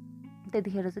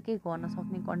त्यतिखेर चाहिँ केही गर्न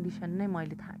सक्ने कन्डिसन नै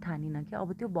मैले ठानिनँ कि।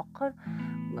 अब त्यो भर्खर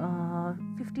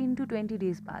 15 to 20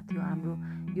 डेज भएको थियो हाम्रो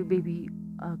यो बेबी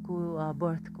को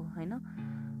बर्थको होइन।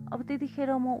 अब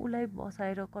त्यतिखेर म उसलाई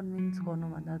बसाएर कन्भिन्स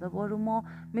गर्नुभन्दा त बरु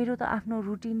मेरो त आफ्नो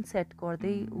रुटिन सेट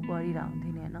गर्दै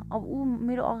गरिरहन्थेँ नि होइन। अब ऊ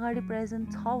मेरो अगाडि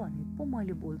प्रेजेन्ट छ भने पो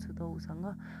मैले बोल्छु त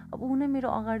उसँग। अब ऊ नै मेरो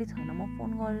अगाडि छैन, म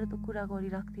फोन गरेर त कुरा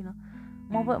गरिराख्दिनँ।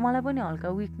 मलाई पनि हल्का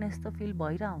विकनेस त फिल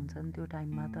भइरहेको हुन्छ नि त्यो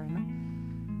टाइममा त होइन।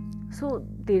 सो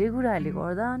धेरै कुराहरूले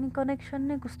गर्दा अनि कनेक्सन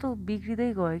नै कस्तो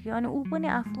बिग्रिँदै गयो कि। अनि ऊ पनि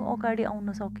आफू अगाडि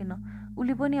आउन सकेन,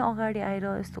 उसले पनि अगाडि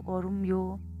आएर यस्तो गरौँ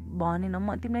यो भनेन,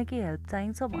 तिमीलाई के हेल्प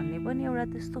चाहिन्छ भन्ने पनि एउटा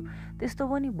त्यस्तो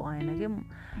पनि भएन कि।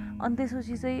 अनि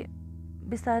त्यसपछि चाहिँ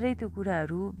बिस्तारै त्यो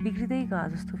कुराहरू बिग्रिँदै गयो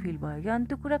जस्तो फिल भयो कि। अनि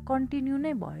त्यो कुरा कन्टिन्यू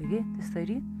नै भयो कि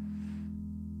त्यसरी।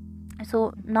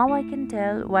 So now I can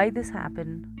tell why this happen.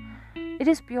 It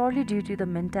is purely due to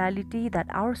the mentality that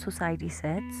our society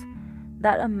sets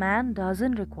that a man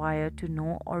doesn't require to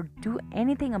know or do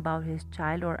anything about his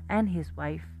child and his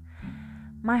wife.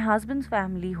 My husband's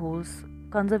family holds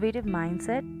conservative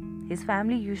mindset. His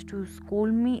family used to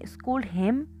scold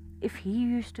him if he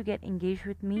used to get engaged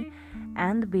with me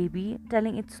and the baby,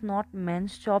 telling it's not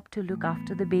men's job to look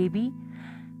after the baby.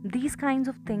 These kinds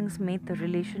of things made the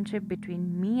relationship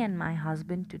between me and my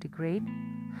husband to degrade.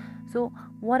 So,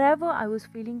 whatever I was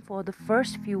feeling for the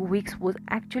first few weeks was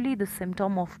actually the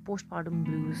symptom of postpartum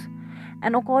blues.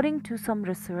 And according to some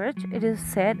research, it is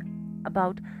said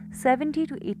about 70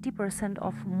 to 80%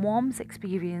 of moms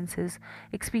experience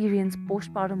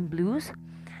postpartum blues.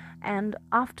 And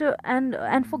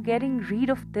for getting rid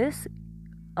of this,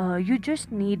 you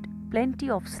just need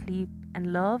plenty of sleep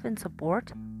and love and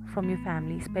support from your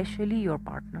family, especially your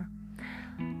partner.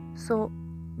 So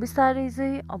बिस्तारै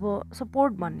चाहिँ अब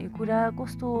support भन्ने कुरा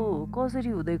कसरी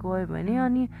हुँदै गयो भने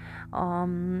अनि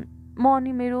म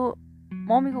अनि मेरो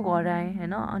मम्मीको घर आएँ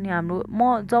होइन. अनि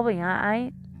म जब यहाँ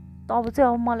आएँ तब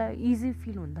चाहिँ अब मलाई इजी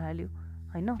फिल हुन थाल्यो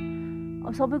होइन.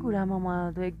 अब सबै कुरामा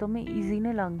मलाई त एकदमै इजी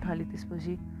नै लाग्न थाल्यो.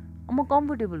 त्यसपछि म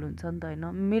कम्फोर्टेबल हुन्छ नि त होइन.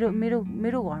 मेरो मेरो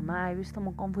मेरो घरमा आएपछि त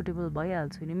म कम्फोर्टेबल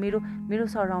भइहाल्छु नि. मेरो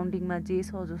सराउन्डिङमा जे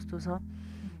छ जस्तो छ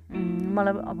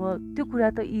मलाई अब त्यो कुरा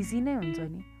त इजी नै हुन्छ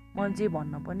नि. म जे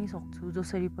भन्न पनि सक्छु,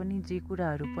 जसरी पनि जे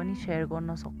कुराहरू पनि सेयर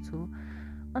गर्न सक्छु.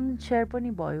 अनि सेयर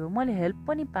पनि भयो, मैले हेल्प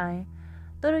पनि पाएँ.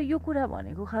 तर यो कुरा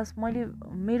भनेको खास मैले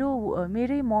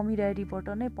मेरै मम्मी ड्याडीबाट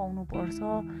नै पाउनुपर्छ,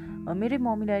 मेरै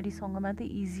मम्मी ड्याडीसँग मात्रै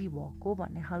इजी भएको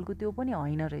भन्ने खालको त्यो पनि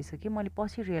होइन रहेछ कि. मैले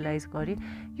पछि रियलाइज गरेँ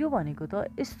यो भनेको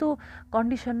त यस्तो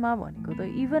कन्डिसनमा भनेको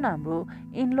त इभन हाम्रो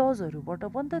इनलजहरूबाट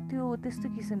पनि त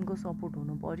त्यस्तो किसिमको सपोर्ट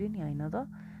हुनु पऱ्यो नि होइन त.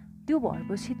 त्यो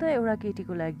भएपछि त एउटा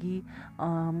केटीको लागि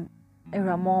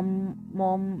एउटा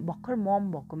भर्खर मम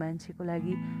भएको मान्छेको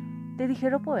लागि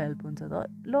त्यतिखेर पो हेल्प हुन्छ त.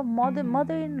 ल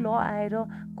मदर इन ल आएर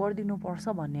गरिदिनुपर्छ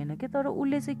भन्ने होइन कि. तर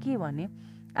उसले चाहिँ के भने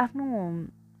आफ्नो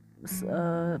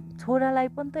छोरालाई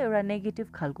पनि त एउटा नेगेटिभ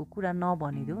खालको कुरा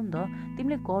नभनिदेऊ नि त.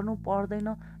 तिमीले गर्नु पर्दैन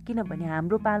किनभने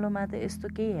हाम्रो पालोमा त यस्तो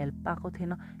केही हेल्प पाएको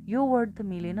थिएन. यो वर्ड त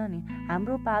मिलेन नि.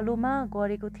 हाम्रो पालोमा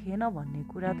गरेको थिएन भन्ने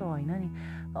कुरा त होइन नि.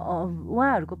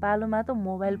 उहाँहरूको पालोमा त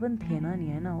मोबाइल पनि थिएन नि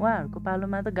होइन. उहाँहरूको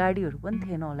पालोमा त गाडीहरू पनि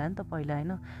थिएन होला नि त पहिला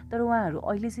होइन. तर उहाँहरू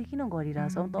अहिले चाहिँ किन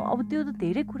गरिरहेछौँ त. अब त्यो त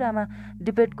धेरै कुरामा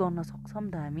डिबेट गर्न सक्छौँ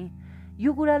त हामी.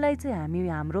 यो कुरालाई चाहिँ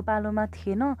हाम्रो पालोमा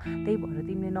थिएन त्यही भएर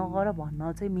तिमीले नगर भन्न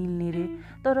चाहिँ मिल्ने रे.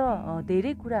 तर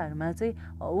धेरै कुराहरूमा चाहिँ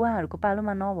उहाँहरूको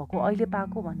पालोमा नभएको अहिले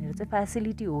पाएको भनेर चाहिँ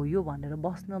फेसिलिटी हो यो भनेर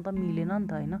बस्न त मिलेन नि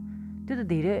त होइन. त्यो त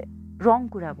धेरै रङ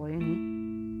कुरा भयो नि.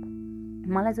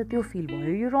 मलाई चाहिँ त्यो फिल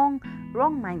भयो. यो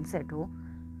रङ माइन्डसेट हो.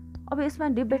 अब यसमा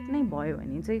डिबेट नै भयो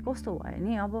भने चाहिँ कस्तो भयो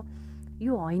नि. अब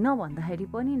यो होइन भन्दाखेरि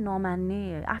पनि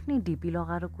नमान्ने, आफ्नै ढिपी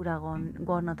लगाएर कुरा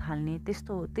गर्न थाल्ने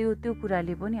त्यो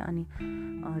कुराले पनि अनि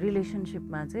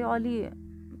रिलेसनसिपमा चाहिँ अलि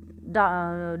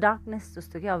डार्कनेस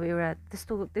जस्तो कि अब एउटा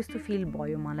त्यस्तो फिल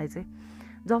भयो मलाई चाहिँ.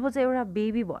 जब चाहिँ एउटा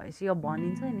बेबी भएपछि अब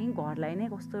भनिन्छ नि घरलाई नै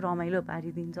कस्तो रमाइलो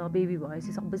पारिदिन्छ. बेबी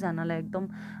भएपछि सबैजनालाई एकदम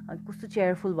कस्तो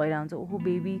चेयरफुल भइरहन्छ. ओहो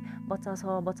बेबी बच्चा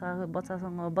छ,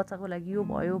 बच्चाको लागि यो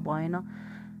भयो भएन.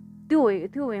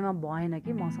 त्यो वेमा भएन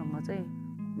कि मसँग चाहिँ.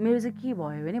 मेरो चाहिँ के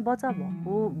भयो भने बच्चा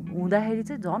भएको हुँदाखेरि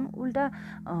चाहिँ झन् उल्टा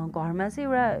घरमा चाहिँ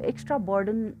एउटा एक्स्ट्रा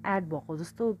बर्डन एड भएको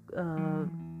जस्तो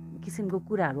किसिमको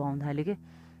कुराहरू आउन थाल्यो कि.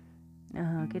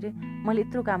 के अरे मैले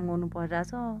यत्रो काम गर्नु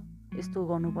परिरहेछ, यस्तो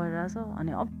गर्नु परिरहेछ.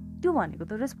 अनि अब त्यो भनेको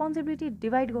त रेस्पोन्सिबिलिटी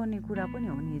डिभाइड गर्ने कुरा पनि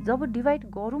हो नि. जब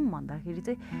डिभाइड गरौँ भन्दाखेरि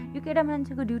चाहिँ यो केटा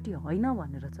मान्छेको ड्युटी होइन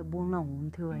भनेर चाहिँ बोल्न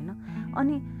हुन्थ्यो होइन.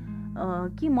 अनि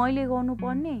कि मैले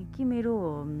गर्नुपर्ने कि मेरो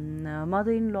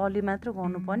मदर इन लले मात्र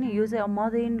गर्नुपर्ने. यो चाहिँ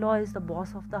mother in law is the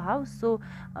boss of the house, so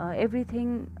everything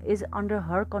is under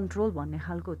her control भन्ने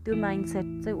खालको त्यो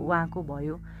माइन्डसेट चाहिँ उहाँको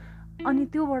भयो. अनि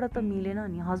त्योबाट त मिलेन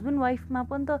नि. हस्बेन्ड वाइफमा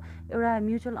पनि त एउटा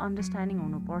म्युचुअल अन्डरस्ट्यान्डिङ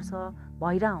हुनुपर्छ,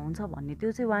 भइरहेको हुन्छ भन्ने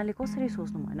त्यो चाहिँ उहाँले कसरी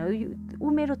सोच्नु भएन. ऊ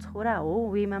मेरो छोरा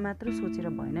हो वेमा मात्र सोचेर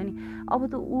भएन नि. अब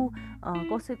त ऊ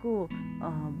कसैको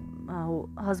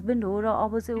हस्बेन्ड हो र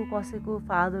अब चाहिँ ऊ कसैको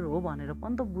फादर हो भनेर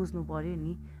पनि त बुझ्नु पऱ्यो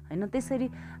नि होइन. त्यसरी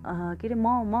के अरे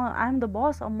आइएम द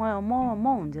बस, म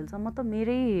हुन्जेलसम्म त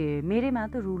मेरै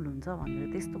मात्र रुल हुन्छ भनेर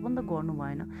त्यस्तो पनि त गर्नु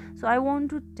भएन. So I want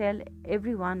to tell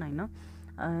every one होइन,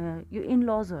 यो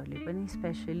इनलजहरूले पनि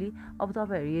स्पेसली अब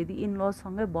तपाईँहरू यदि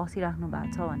इनलजसँगै बसिराख्नु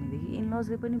भएको छ भनेदेखि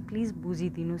इनलजले पनि प्लिज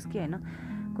बुझिदिनुहोस् कि होइन.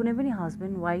 कुनै पनि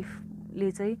हस्बेन्ड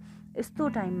वाइफले चाहिँ यस्तो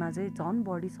टाइममा चाहिँ झन्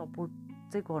बढी सपोर्ट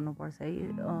चाहिँ गर्नुपर्छ है.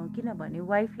 किनभने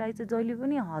वाइफलाई चाहिँ जहिले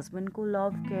पनि हस्बेन्डको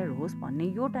लभ केयर होस् भन्ने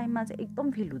यो टाइममा चाहिँ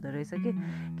एकदम फिल हुँदो रहेछ कि.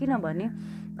 किनभने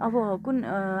अब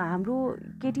हाम्रो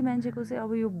केटी मान्छेको चाहिँ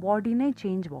अब यो बडी नै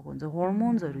चेन्ज भएको हुन्छ,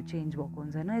 हर्मोन्सहरू चेन्ज भएको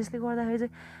हुन्छ होइन. यसले गर्दाखेरि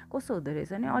चाहिँ कस्तो हुँदो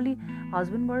रहेछ भने अलि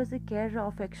हस्बेन्डबाट चाहिँ केयर र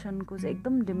अफेक्सनको चाहिँ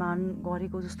एकदम डिमान्ड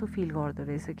गरेको जस्तो फिल गर्दो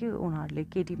रहेछ कि उनीहरूले,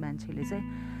 केटी मान्छेले चाहिँ.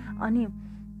 अनि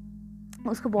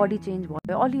उसको बडी चेन्ज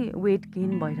भयो, अलि वेट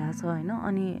गेन भइरहेछ होइन।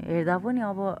 अनि हेर्दा पनि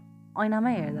अब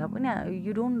ऐनामै हेर्दा पनि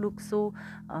you don't look so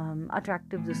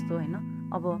attractive जस्तो होइन।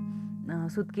 अब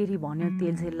सुत्केरी भन्यो,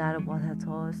 तेल सेल लाएर बसेको छ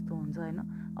यस्तो हुन्छ होइन।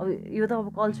 अब यो त अब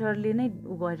कल्चरले नै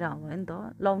उ गरेर हो नि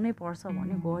त, लाउनै पर्छ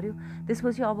भन्यो गऱ्यो।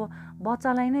 त्यसपछि अब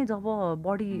बच्चालाई नै जब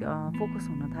बडी फोकस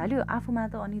हुन थाल्यो आफूमा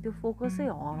त अनि त्यो फोकसै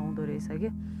हराउँदो रहेछ कि।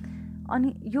 अनि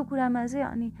यो कुरामा चाहिँ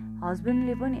अनि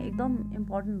हस्बेन्डले पनि एकदम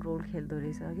इम्पोर्टेन्ट रोल खेल्दो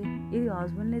रहेछ कि। यदि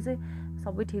हस्बेन्डले चाहिँ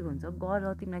सबै ठिक हुन्छ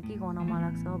गर, तिमीलाई के गर्न मन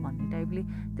लाग्छ भन्ने टाइपले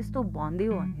त्यस्तो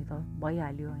भनिदियो भने त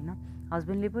भइहाल्यो होइन।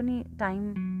 हस्बेन्डले पनि टाइम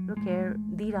र केयर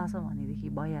दिइरहेछ भनेदेखि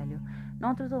भइहाल्यो,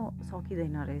 नत्र त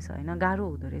सकिँदैन रहेछ होइन, गाह्रो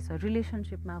हुँदो रहेछ।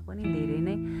 रिलेसनसिपमा पनि धेरै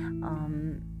नै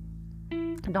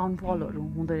डाउनफलहरू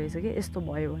हुँदो रहेछ कि यस्तो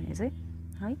भयो भने चाहिँ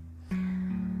है।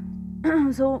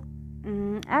 So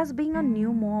as being a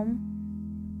new momo,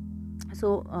 so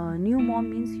new mom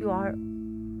means you are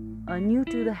new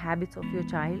to the habits of your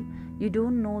child. You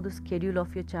don't know the schedule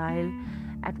of your child,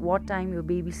 at what time your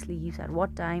baby sleeps, at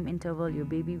what time interval your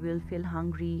baby will feel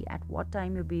hungry, at what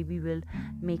time your baby will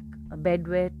make a bed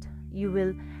wet. You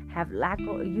will have lack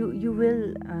of, you will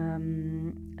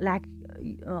lack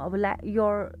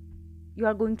you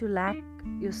are going to lack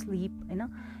your sleep, you know.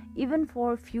 Even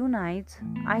for a few nights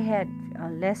I had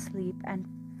less sleep and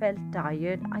felt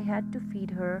tired. I had to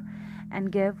feed her and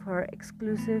gave her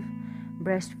exclusive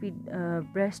breast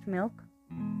milk,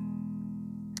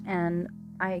 and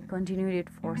I continued it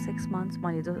for 6 months.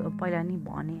 मैले जो पहिला नि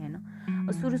भने होइन,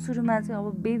 सुरुमा चाहिँ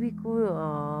अब बेबीको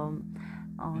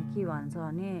के भन्छ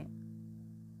भने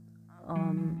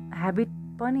ह्याबिट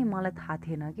पनि मलाई थाहा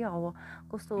थिएन कि अब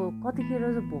कस्तो कतिखेर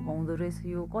चाहिँ भोक आउँदो रहेछ,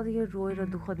 यो कतिखेर रोएर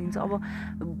दुःख दिन्छ। अब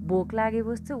भोक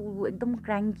लागेपछि चाहिँ ऊ एकदम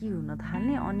क्राङ्की हुन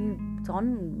थाल्ने, अनि झन्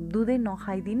दुधै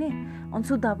नखाइदिने, अनि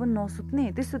सुत्दा पनि नसुत्ने,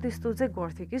 त्यस्तो चाहिँ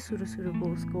गर्थ्यो कि सुरुको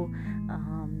उसको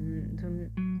जुन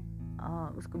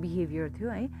उसको बिहेभियर थियो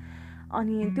है।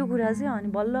 अनि त्यो कुरा चाहिँ अनि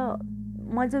बल्ल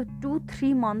मैले चाहिँ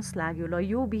 2-3 मन्थ्स लाग्यो ल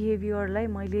यो बिहेभियरलाई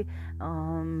मैले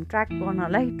ट्र्याक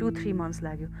गर्नलाई 2-3 मन्थ्स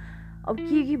लाग्यो। अब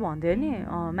के भन्थ्यो नि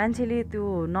मान्छेले त्यो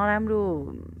नराम्रो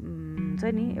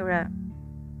चाहिँ नि एउटा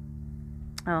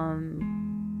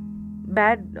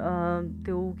ब्याड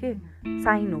त्यो के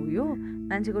साइन हो यो,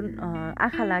 मान्छेको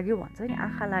आँखा लाग्यो भन्छ नि,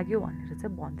 आँखा लाग्यो भनेर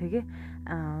चाहिँ भन्थ्यो कि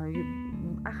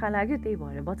आँखा लाग्यो त्यही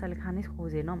भएर बच्चाले खानै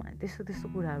खोजेन भने त्यस्तो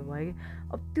कुराहरू भयो कि।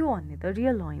 अब त्यो भन्ने त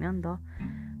रियल होइन नि त।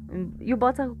 यो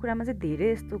बच्चाको कुरामा चाहिँ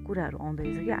धेरै यस्तो कुराहरू आउँदो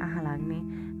रहेछ कि, आँखा लाग्ने,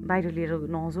 बाहिर लिएर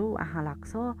नजाऊ आँखा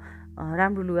लाग्छ,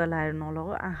 राम्रो लुगा लाएर नलगाऊ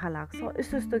आँखा लाग्छ,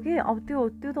 यस्तो के। अब त्यो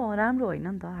त राम्रो होइन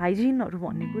नि त। हाइजिनहरू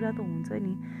भन्ने कुरा त हुन्छ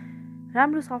नि,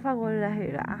 राम्रो सफा गरेर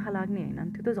राखेर आँखा लाग्ने होइन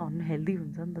नि, त्यो त झन् हेल्दी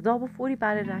हुन्छ नि त। जब फोरी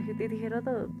पारेर राख्यो त्यतिखेर त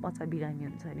बच्चा बिरामी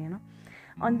हुन्छ नि होइन।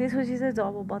 अनि त्यसपछि चाहिँ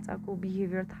जब बच्चाको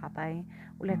बिहेभियर थाहा पाएँ,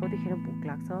 उसलाई कतिखेर भोक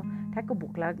लाग्छ,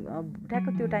 ठ्याक्क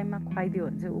त्यो टाइममा खुवाइदियो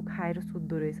भने चाहिँ ऊ खाएर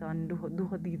सुत्दो रहेछ, अनि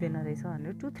दुःख दिँदैन रहेछ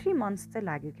भनेर 2-3 मन्थ्स चाहिँ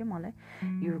लाग्यो क्या मलाई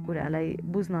यो कुरालाई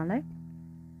बुझ्नलाई।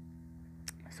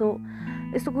 सो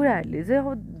यस्तो कुराहरूले चाहिँ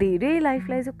अब धेरै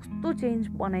लाइफलाई चाहिँ कस्तो चेन्ज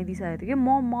बनाइदिइसकेको थियो कि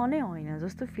म नै होइन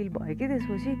जस्तो फिल भयो कि।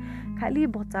 त्यसपछि खालि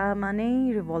बच्चामा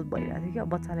नै रिभल्भ भइरहेको थियो कि। अब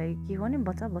बच्चालाई के गर्ने,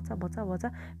 बच्चा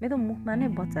मेरो त मुखमा नै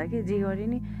बच्चा के, जे गरे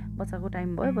नि बच्चाको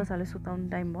टाइम भयो, बच्चालाई सुताउने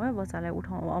टाइम भयो, बच्चालाई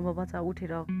अब बच्चा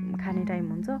उठेर खाने टाइम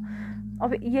हुन्छ।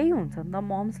 अब यही हुन्छ नि त,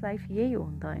 मम्स लाइफ यही हो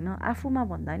नि त होइन। आफूमा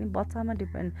भन्दा नि बच्चामा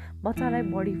डिपेन्ड, बच्चालाई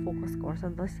बढी फोकस गर्छ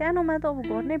नि त। सानोमा त अब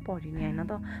गर्नै पर्यो नि होइन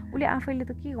त, उसले आफैले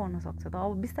त के गर्न सक्छ त।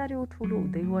 अब बिस्तारै ऊ ठुलो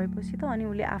हुँदै गएपछि त अनि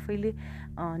उसले आफैले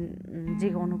जे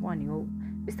गर्नुपर्ने हो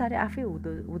बिस्तारै आफै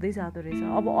हुँदै जाँदो रहेछ।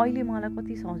 अब अहिले मलाई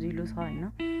कति सजिलो छ होइन,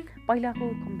 पहिलाको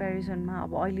कम्पेरिजनमा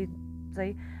अब अहिले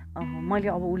चाहिँ मैले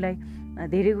अब उसलाई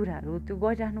धेरै कुराहरू त्यो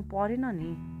गरिराख्नु परेन नि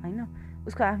होइन।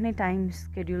 उसको आफ्नै टाइम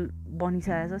स्केड्युल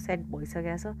बनिसकेको छ, सेट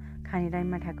भइसकेको छ, खाने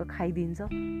टाइममा ठ्याक्क खाइदिन्छ,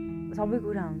 सबै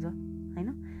कुरा हुन्छ होइन।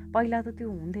 पहिला त त्यो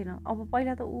हुन्थेन। अब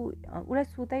पहिला त उसलाई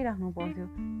सुताइराख्नु पर्थ्यो,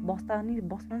 बस्न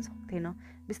पनि सक्थेन।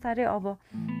 बिस्तारै अब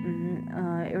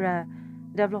एउटा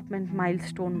डेभलपमेन्ट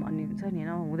माइलस्टोन भन्ने हुन्छ नि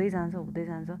होइन, हुँदै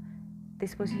जान्छ।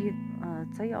 त्यसपछि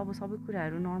चाहिँ अब सबै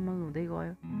कुराहरू नर्मल हुँदै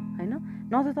गयो होइन।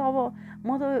 नत्र त अब म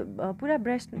त पुरा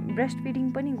ब्रेस्ट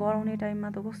फिडिङ पनि गराउने टाइममा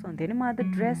त कस्तो हुन्थ्यो नि, मलाई त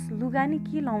ड्रेस लुगा नि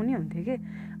के लाउने हुन्थ्यो कि,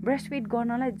 ब्रेस्ट फिड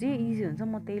गर्नलाई जे इजी हुन्छ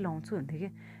म त्यही लाउँछु हुन्थ्यो कि।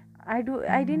 I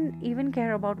didn't even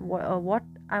care about what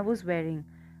I was wearing.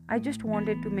 I just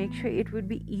wanted to make sure it would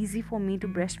be easy for me to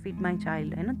breastfeed my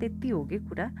child होइन, त्यति हो कि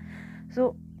कुरा।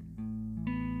 सो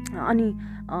अनि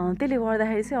त्यसले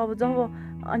गर्दाखेरि चाहिँ अब जब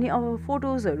अनि अब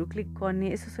फोटोजहरू क्लिक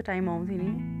गर्ने यस्तो टाइम आउँथ्यो नि,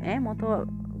 म त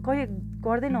कहिले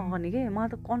गर्दै नगर्ने कि, मलाई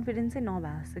त कन्फिडेन्सै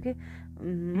नभएको जस्तो कि।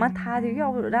 मलाई थाहा थियो कि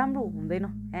अब राम्रो हुँदैन,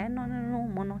 न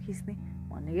म नखिच्ने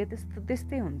भन्ने क्या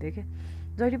त्यस्तै हुन्थ्यो क्या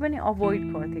जहिले पनि अभोइड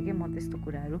गर्थेँ कि म त्यस्तो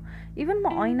कुराहरू इभन म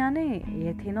ऐना नै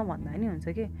हेर्थेन भन्दा पनि हुन्छ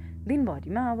कि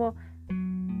दिनभरिमा अब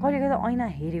कहिले कहिले ऐना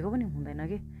हेरेको पनि हुँदैन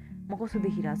कि म कस्तो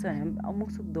देखिरहेको छु भने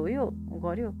मुखसुख धोयो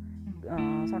गऱ्यो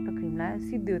सट्ट क्रिम लगायो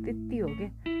सिद्धो त्यति हो कि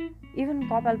इभन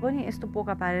कपाल पनि यस्तो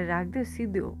पोका पारेर राखिदियो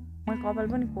सिद्धो मैले कपाल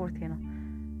पनि कोर्थेन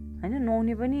होइन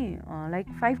नुहाउने पनि लाइक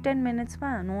 5-10 मिनट्समा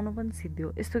नुहाउनु पनि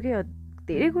सिद्धो यस्तो के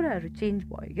धेरै कुराहरू चेन्ज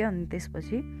भयो क्या अनि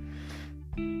त्यसपछि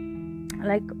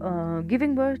like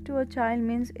giving birth to a child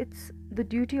means it's the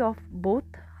duty of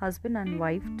both husband and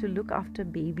wife to look after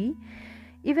baby.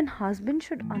 Even husband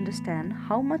should understand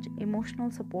how much emotional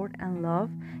support and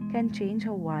love can change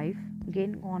a wife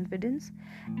gain confidence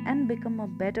and become a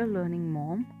better learning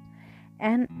mom.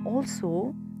 And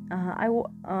also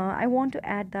I want to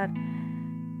add that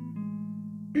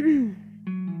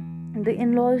the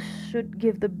in-laws should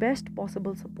give the best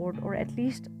possible support or at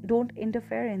least don't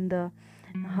interfere in the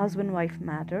husband-wife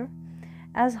matter,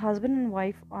 as husband and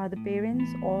wife are the parents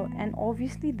and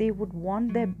obviously they would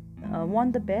want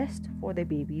the best for their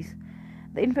babies.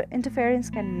 The interference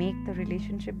can make the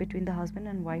relationship between the husband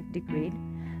and wife degrade.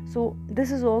 So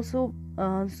this is also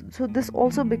this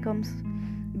also becomes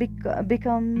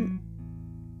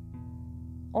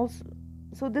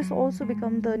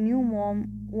the new mom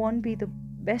won't be the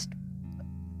best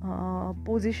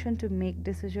position to make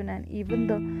decision, and even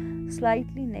the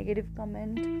slightly negative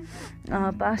comment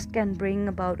past can bring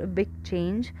about a big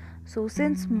change. So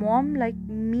since mom like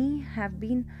me have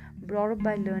been brought up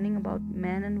by learning about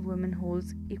men and women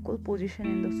holds equal position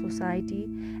in the society,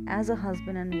 as a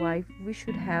husband and wife we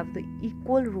should have the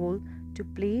equal role to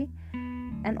play,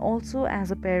 and also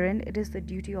as a parent it is the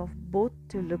duty of both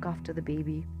to look after the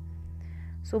baby.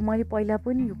 So मैले पहिला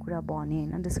पनि यो कुरा भने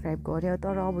होइन describe गरेँ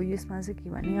तर अब यसमा चाहिँ के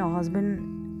भने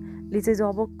हस्बेन्डले चाहिँ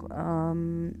जब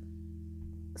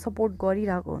सपोर्ट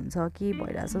गरिरहेको हुन्छ के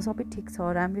भइरहेछ सबै ठिक छ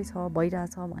राम्रै छ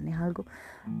भइरहेछ भन्ने खालको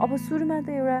अब सुरुमा त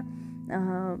एउटा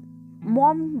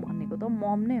मम भनेको त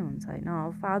मम नै हुन्छ होइन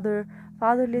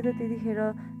फादरले त त्यतिखेर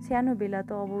सानो बेला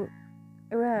त अब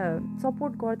एउटा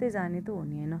सपोर्ट गर्दै जाने त हो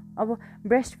नि होइन अब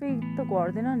ब्रेस्ट फिड त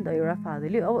गर्दैन नि त एउटा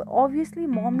फादरले अब अभियसली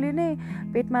ममले नै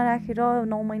पेटमा राखेर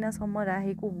 9 महिनासम्म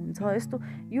राखेको हुन्छ यस्तो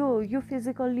यो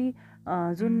फिजिकल्ली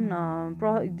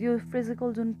यो फिजिकल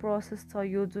जुन प्रोसेस छ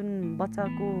यो जुन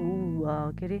बच्चाको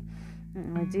के अरे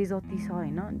जे जति छ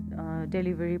होइन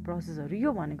डेलिभरी प्रोसेसहरू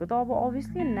यो भनेको त अब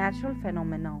अभियसली नेचुरल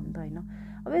फेनोमेना हो नि त होइन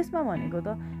अब यसमा भनेको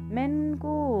त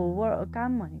मेनको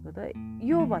काम भनेको त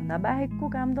योभन्दा बाहेकको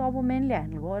काम त अब मेनले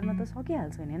ह्यान्डल गर्न त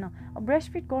सकिहाल्छ नि होइन अब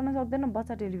ब्रेस्ट फिड गर्न सक्दैन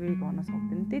बच्चा डेलिभरी गर्न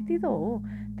सक्दैन त्यति त हो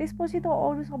त्यसपछि त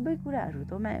अरू सबै कुराहरू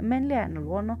त मेनले ह्यान्डल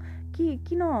गर्न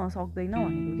किन सक्दैन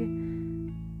भनेको कि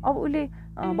अब उसले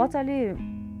बच्चाले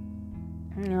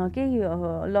केही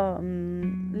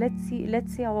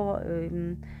लेट्स सी अब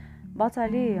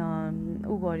बच्चाले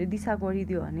ऊ गर्यो दिशा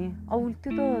गरिदियो भने अब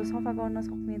त्यो त सफा गर्न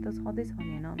सक्ने त छँदैछ नि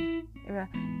होइन एउटा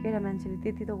केटा मान्छेले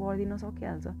त्यति त गरिदिन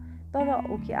सकिहाल्छ तर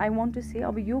okay I want to say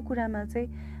अब यो कुरामा चाहिँ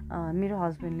मेरो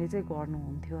हस्बेन्डले चाहिँ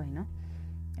गर्नुहुन्थ्यो होइन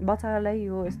बच्चालाई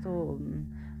यो यस्तो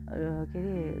के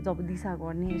अरे जब दिशा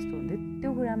गर्ने यस्तो हुन्थ्यो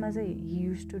त्यो कुरामा चाहिँ हि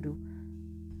युज टु डु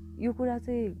यो कुरा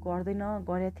चाहिँ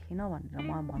गरेको थिएन भनेर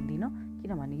म भन्दिनँ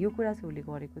किनभने यो कुरा चाहिँ उसले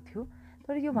गरेको थियो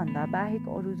तर योभन्दा बाहेक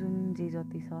अरू जुन जे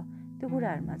जति छ त्यो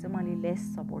कुराहरूमा चाहिँ मैले लेस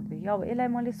सपोर्ट देखेँ अब यसलाई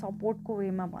मैले सपोर्टको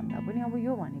वेमा भन्दा पनि अब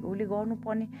यो भनेको उसले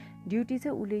गर्नुपर्ने ड्युटी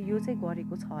चाहिँ उसले यो चाहिँ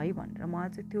गरेको छ है भनेर म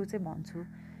चाहिँ त्यो चाहिँ भन्छु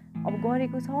अब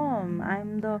गरेको छ I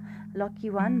am the lucky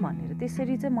one भनेर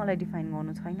त्यसरी चाहिँ मलाई डिफाइन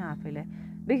गर्नु छैन आफैलाई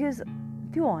बिकज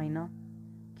त्यो होइन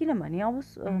किनभने अब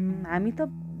हामी त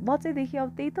बच्चैदेखि अब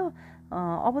त्यही त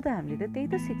अब त हामीले त त्यही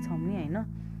त सिक्छौँ नि होइन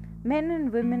men and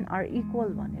women are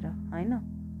equal भनेर होइन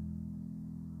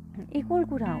इक्वल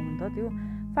कुरा हो नि त त्यो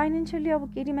फाइनेन्सियली अब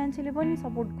केटी मान्छेले पनि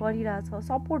सपोर्ट गरिरहेछ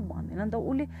सपोर्ट भन्दैन नि त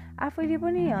उसले आफैले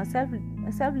पनि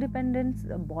सेल्फ डिपेन्डेन्स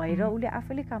भएर उसले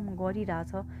आफैले काम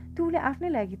गरिरहेछ त्यो उसले आफ्नै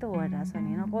लागि त गरिरहेछ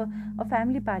नि होइन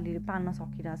फ्यामिली पाल्न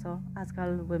सकिरहेछ आजकल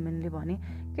वुमेनले भने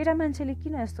केटा मान्छेले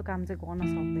किन यस्तो काम चाहिँ गर्न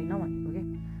सक्दैन भनेको के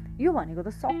यो भनेको त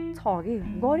सक्छ कि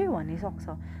गऱ्यो भने सक्छ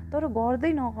तर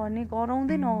गर्दै नगर्ने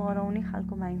गराउँदै नगराउने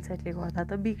खालको माइन्डसेटले गर्दा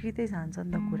त बिग्रिँदै जान्छ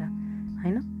नि त कुरा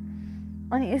होइन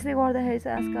अनि यसले गर्दाखेरि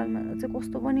चाहिँ आजकलमा चाहिँ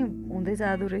कस्तो पनि हुँदै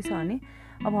जाँदो रहेछ भने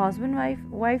अब हस्बेन्ड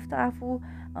वाइफ त आफू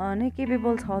नै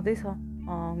केपेबल छँदैछ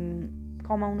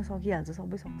कमाउन सकिहाल्छ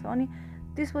सबै सक्छ अनि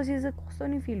त्यसपछि चाहिँ कस्तो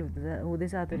नि फिल हुँदै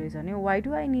जाँदो रहेछ भने why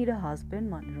do I need a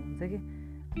husband भनेर हुन्छ कि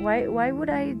why would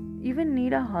I even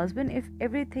need a husband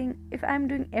if I'm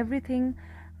doing everything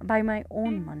by my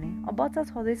own भन्ने अब बच्चा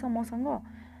छँदैछ मसँग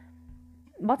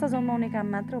बच्चा जन्माउने काम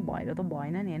मात्र भएर त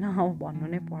भएन नि होइन अब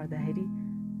भन्नु नै पर्दाखेरि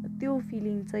त्यो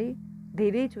फिलिङ चाहिँ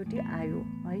धेरैचोटि आयो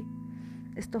है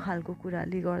यस्तो खालको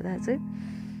कुराले गर्दा चाहिँ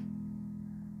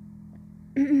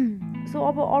सो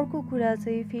अब अर्को कुरा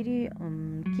चाहिँ फेरि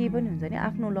के पनि हुन्छ नि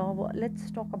आफ्नो ल अब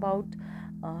let's talk about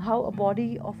how a body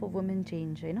of a women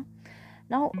change होइन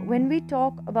Now, when we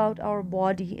talk about our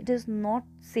body, it is not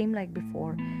same like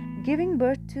before. Giving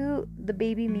birth to the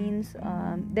baby means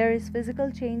there is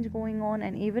physical change going on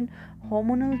and even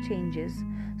hormonal changes.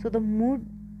 So the mood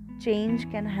change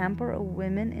can hamper a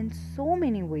woman in so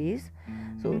many ways.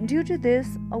 So due to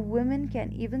this, a woman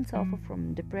can even suffer from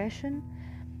depression.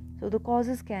 So the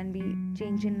causes can be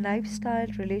change in lifestyle,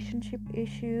 relationship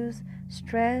issues,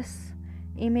 stress,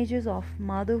 images of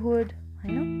motherhood,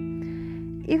 you know.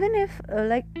 Even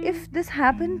if this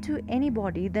happened to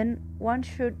anybody, then one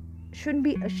shouldn't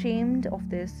be ashamed of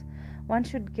this. One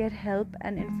should get help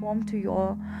and inform to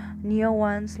your near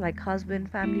ones like husband,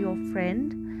 family or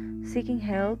friend. Seeking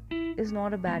help is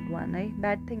not a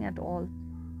bad thing at all.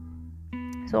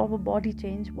 So अब body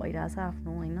change भइरहेछ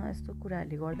आफ्नो होइन यस्तो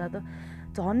कुराहरूले गर्दा त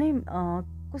झनै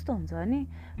कस्तो हुन्छ नि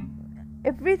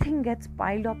everything gets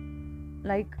piled up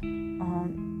like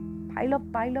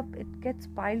pile up it gets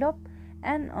piled up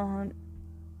and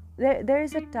there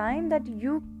is a time that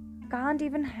you can't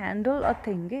even handle a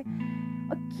thing के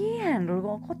ह्यान्डल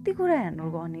कति कुरा ह्यान्डल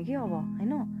गर्ने कि अब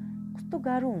होइन कस्तो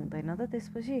गाह्रो हुँदैन त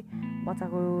त्यसपछि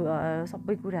बच्चाको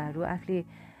सबै कुराहरू आफूले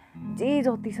जे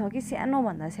जति छ कि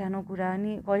सानोभन्दा सानो कुरा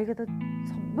अनि कहिलेको त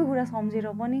सबै कुरा सम्झेर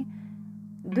पनि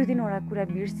 2-3वटा कुरा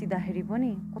बिर्सिँदाखेरि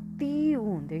पनि कति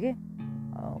हुन्थ्यो कि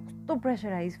कस्तो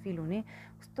प्रेसराइज फिल हुने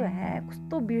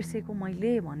कस्तो बिर्सेको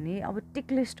मैले भन्ने अब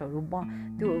चेकलिस्टहरू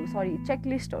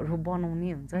बनाउने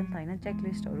हुन्छ नि त होइन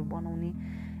चेकलिस्टहरू बनाउने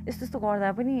यस्तो गर्दा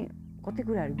पनि कति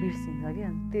कुराहरू बिर्सिन्छ कि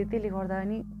त्यसले गर्दा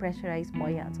पनि प्रेसराइज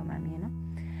भइहाल्छौँ हामी होइन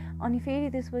अनि फेरि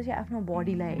त्यसपछि आफ्नो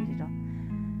बडीलाई हेरेर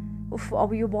अब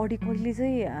यो बडी कहिले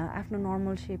चाहिँ आफ्नो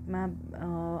नर्मल सेपमा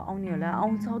आउने होला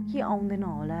आउँछ कि आउँदैन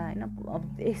होला होइन अब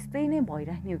यस्तै नै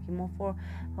भइराख्ने हो कि म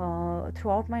थ्रु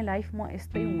आउट माई लाइफ म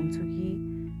यस्तै हुन्छु कि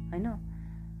होइन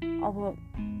अब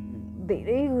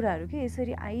धेरै कुराहरू के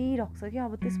यसरी आइरहेको छ कि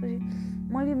अब त्यसपछि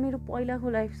मैले मेरो पहिलाको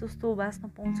लाइफ जस्तो बाँच्न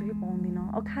पाउँछु कि पाउँदिनँ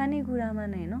अब खानेकुरामा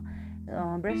नै होइन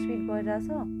ब्रेस्ट फिड गरिरहेछ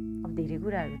अब धेरै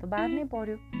कुराहरू त बार्नै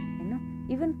पर्यो होइन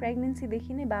इभन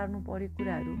प्रेग्नेन्सीदेखि नै बार्नु पर्यो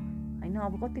कुराहरू होइन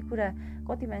अब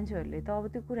कति मान्छेहरूले त अब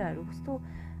त्यो कुराहरू कस्तो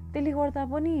त्यसले गर्दा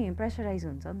पनि प्रेसराइज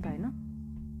हुन्छ नि त होइन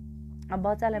अब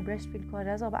बच्चालाई ब्रेस्ट फिड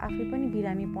गरिरहेछ अब आफै पनि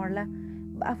बिरामी पर्ला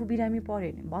आफू बिरामी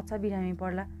पऱ्यो भने बच्चा बिरामी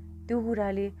पर्ला त्यो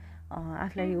कुराले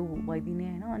आफूलाई भइदिने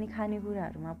होइन अनि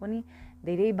खानेकुराहरूमा पनि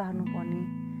धेरै बार्नुपर्ने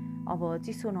अब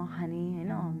चिसो नखाने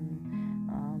होइन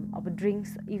अब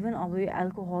ड्रिङ्क्स इभन अब यो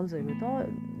एल्कोहल्सहरू त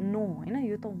नो होइन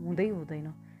यो त हुँदैन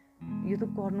यो त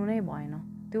गर्नु नै भएन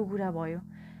त्यो कुरा भयो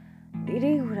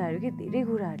धेरै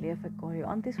कुराहरूले एफेक्ट गर्यो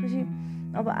अनि त्यसपछि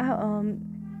अब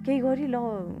केही गरी ल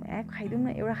खाइदिउँ न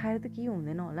एउटा खाएर त केही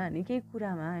हुँदैन होला नि केही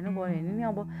कुरामा होइन गऱ्यो भने नि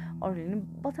अब अरूले नि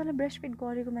बच्चालाई ब्रेस्ट फिड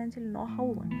गरेको मान्छेले नखाऊ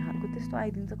भन्ने खालको त्यस्तो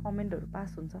आइदिन्छ कमेन्टहरू पास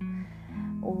हुन्छ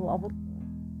अब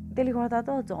त्यसले गर्दा त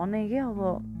झनै के अब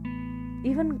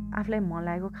इभन आफूलाई मन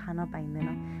लागेको खान पाइँदैन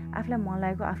आफूलाई मन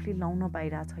लागेको आफूले लाउन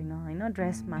पाइरहेको छैन होइन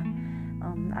ड्रेसमा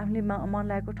आफूले मन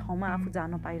लागेको ठाउँमा आफू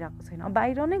जान पाइरहेको छैन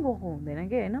बाहिर नै गएको हुँदैन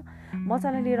कि होइन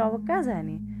बच्चालाई लिएर अब कहाँ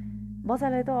जाने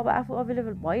बच्चालाई त अब आफू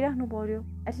अभाइलेबल भइराख्नु पर्यो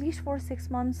एटलिस्ट फर 6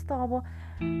 months त अब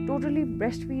टोटली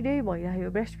ब्रेस्ट फिडै भइराख्यो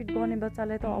ब्रेस्ट फिड गर्ने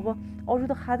बच्चालाई त अब अरू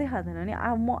त खाँदैन नि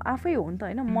म आफै हो नि त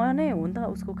होइन म नै हो नि त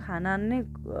उसको खाना नै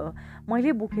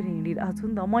मैले बोकेर हिँडिरहेको छु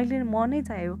नि त म नै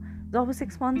चाहियो जब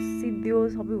 6 months सिद्धियो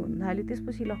सबै हुन थाल्यो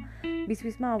त्यसपछि ल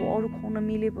बिचबिचमा अब अरू खुवाउन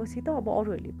मिलेपछि त अब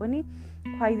अरूहरूले पनि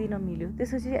खुवाइदिन मिल्यो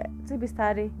त्यसपछि चाहिँ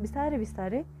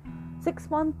बिस्तारै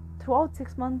 6 months थ्रु आउट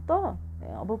 6 months त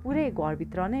अब पुरै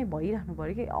घरभित्र नै भइराख्नु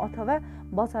पऱ्यो कि अथवा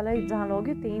बच्चालाई जहाँ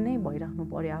लग्यो त्यही नै भइराख्नु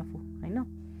पऱ्यो आफू होइन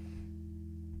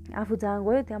आफू जहाँ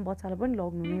गयो त्यहाँ बच्चालाई पनि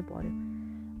लग्नु नै पऱ्यो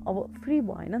अब फ्री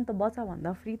भएन नि त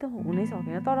बच्चाभन्दा फ्री त हुनै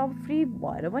सकेन तर अब फ्री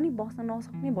भएर पनि बस्न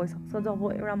नसक्ने भइसक्छ जब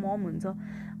एउटा मम हुन्छ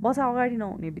बच्चा अगाडि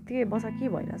नहुने बित्तिकै बच्चा के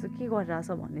भइरहेछ के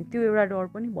गरिरहेछ भन्ने त्यो एउटा डर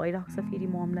पनि भइरहेको छ फेरि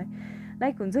ममलाई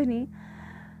लाइक हुन्छ नि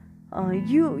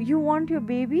you want your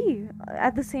baby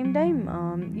at the same time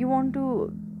you want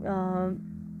to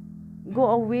go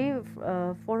away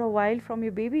for a while from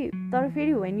your baby तर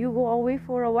फेरि when you go away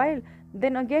for a while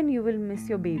then again you will miss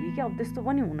your baby क्या अब त्यस्तो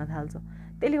पनि हुन थाल्छ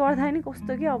त्यसले गर्दा नि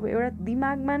कस्तो कि अब एउटा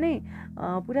दिमागमा नै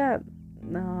पुरा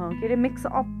के अरे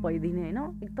मिक्सअप भइदिने होइन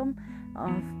एकदम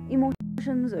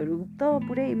इमोसन्सहरू त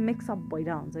पुरै मिक्सअप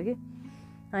भइरहेको हुन्छ कि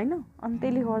होइन अनि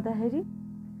त्यसले गर्दाखेरि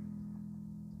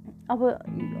अब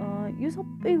यो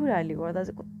सबै कुराहरूले गर्दा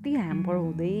चाहिँ कति ह्याम्पर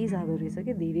हुँदै जाँदो रहेछ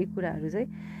कि धेरै कुराहरू चाहिँ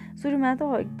सुरुमा त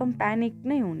एकदम प्यानिक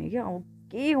नै हुने क्या अब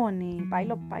के गर्ने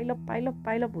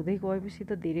पाइलप हुँदै गएपछि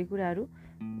त धेरै कुराहरू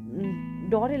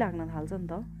डरै लाग्न थाल्छ नि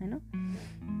त होइन.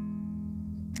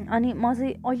 अनि म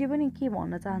चाहिँ अहिले पनि के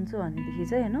भन्न चाहन्छु भनेदेखि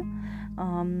चाहिँ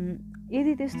होइन,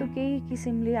 यदि त्यस्तो केही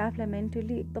किसिमले आफूलाई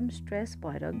मेन्टली एकदम स्ट्रेस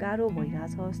भएर गाह्रो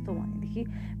भइरहेछ जस्तो भनेदेखि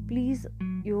प्लिज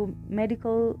यो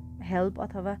मेडिकल हेल्प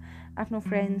अथवा आफ्नो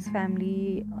फ्रेन्ड्स फ्यामिली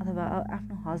अथवा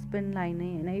आफ्नो हस्बेन्डलाई नै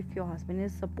होइन, इफ यो हस्बेन्ड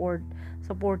इज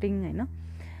सपोर्टिङ होइन,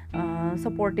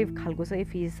 सपोर्टिभ खालको छ, if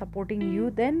he is supporting you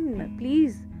then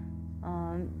please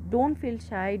don't feel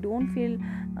Sai, don't feel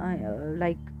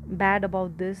like bad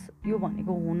about this. यो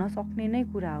भनेको हुन सक्ने नै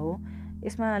कुरा हो,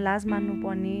 यसमा लाज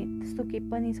मान्नुपर्ने त्यस्तो केही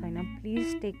पनि छैन.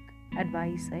 प्लिज टेक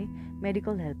एडभाइस है.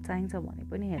 मेडिकल हेल्प चाहिन्छ भने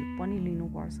पनि हेल्प पनि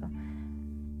लिनुपर्छ.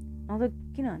 न त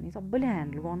किनभने सबैले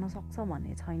ह्यान्डल गर्न सक्छ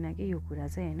भन्ने छैन कि यो कुरा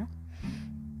चाहिँ होइन.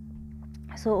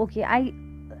 So okay,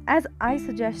 as I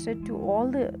suggested to all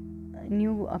the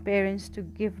new parents to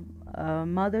give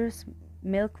mother's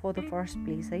milk for the first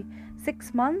place है,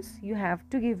 6 months you have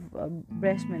to give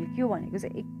breast milk. यो भनेको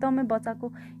चाहिँ एकदमै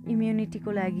बच्चाको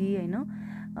इम्युनिटीको लागि होइन,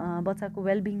 बच्चाको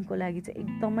वेलबिङको लागि चाहिँ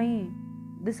एकदमै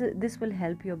this will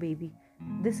help your baby.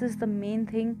 This is the main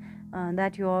thing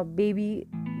that your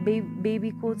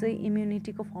बेबीको चाहिँ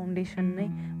इम्युनिटीको फाउन्डेसन नै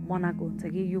बनाएको हुन्छ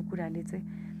कि यो कुराले चाहिँ.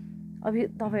 अब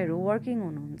तपाईँहरू वर्किङ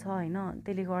हुनुहुन्छ होइन,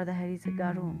 त्यसले गर्दाखेरि चाहिँ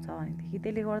गाह्रो हुन्छ भनेदेखि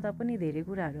त्यसले गर्दा पनि धेरै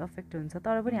कुराहरू अफेक्ट हुन्छ.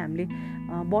 तर पनि हामीले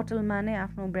बोतलमा नै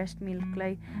आफ्नो ब्रेस्ट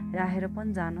मिल्कलाई राखेर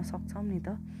पनि जान सक्छौँ नि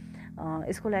त.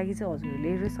 यसको लागि चाहिँ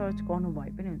हजुरहरूले रिसर्च गर्नुभए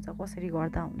पनि हुन्छ कसरी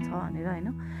गर्दा हुन्छ भनेर होइन.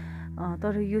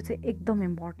 तर यो चाहिँ एकदम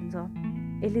इम्पोर्टेन्ट छ.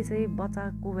 यसले चाहिँ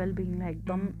बच्चाको वेलबिङलाई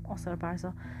एकदम असर पार्छ.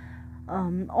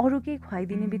 अरू केही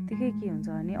खुवाइदिने बित्तिकै के हुन्छ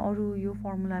भने अरू यो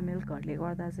फर्मुला मिल्कहरूले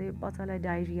गर्दा चाहिँ बच्चालाई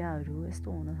डाइरियाहरू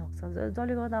यस्तो हुनसक्छ,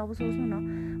 जसले गर्दा अब सोच्नु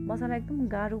न बच्चालाई एकदम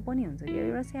गाह्रो पनि हुन्छ कि.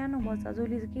 एउटा सानो बच्चा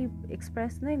जसले चाहिँ केही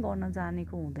एक्सप्रेस नै गर्न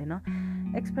जानेको हुँदैन,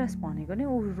 एक्सप्रेस भनेको नै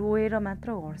ऊ रोएर मात्र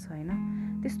गर्छ होइन,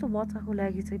 त्यस्तो बच्चाको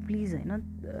लागि चाहिँ प्लिज होइन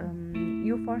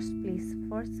यो फर्स्ट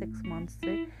 6 months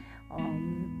चाहिँ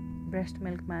ब्रेस्ट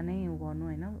मिल्कमा नै गर्नु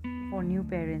होइन. फर न्यू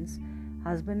पेरेन्ट्स,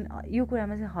 हस्बेन्ड यो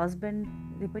कुरामा चाहिँ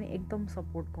हस्बेन्डले पनि एकदम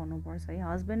सपोर्ट गर्नुपर्छ है.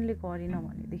 हस्बेन्डले गरेन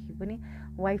भनेदेखि पनि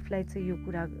वाइफलाई चाहिँ यो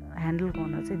कुरा ह्यान्डल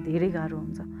गर्न चाहिँ धेरै गाह्रो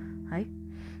हुन्छ है.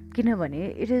 किनभने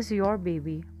it is your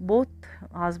baby, both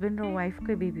husband र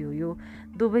वाइफकै बेबी हो यो.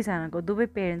 दुवैजनाको, दुवै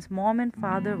पेरेन्ट्स, मम एन्ड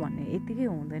फादर भन्ने यत्तिकै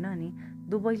हुँदैन नि.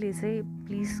 दुवैले चाहिँ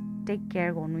प्लिज टेक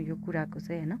केयर गर्नु यो कुराको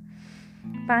चाहिँ होइन.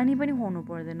 पानी पनि खुवाउनु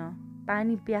पर्दैन.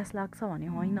 पानी प्यास लाग्छ भने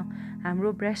होइन,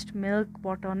 हाम्रो ब्रेस्ट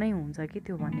मिल्कबाट नै हुन्छ कि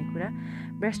त्यो भन्ने कुरा.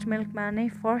 ब्रेस्ट मिल्कमा नै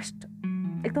फर्स्ट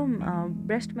एकदम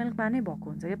ब्रेस्ट मिल्कमा नै भएको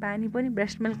हुन्छ कि, पानी पनि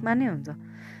ब्रेस्ट मिल्कमा नै हुन्छ.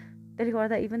 त्यसले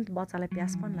गर्दा इभन बच्चालाई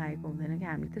प्यास पनि लागेको हुँदैन कि.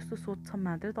 हामीले त्यस्तो सोध्छौँ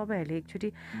मात्रै. तपाईँहरूले एकचोटि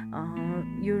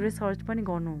यो रिसर्च पनि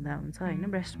गर्नुहुँदा हुन्छ होइन,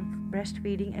 ब्रेस्ट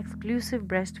फिडिङ, एक्सक्लुसिभ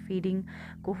ब्रेस्ट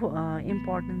फिडिङको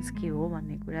इम्पोर्टेन्स के हो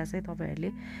भन्ने कुरा चाहिँ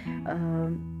तपाईँहरूले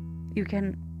you can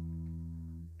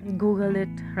Google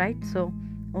it right. So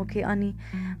okay, अनि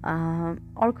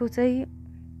अर्को चाहिँ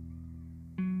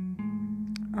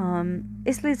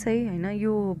यसले चाहिँ होइन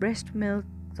यो ब्रेस्ट मिल्क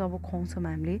जब खुवाउँछौँ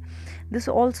हामीले, this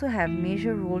also have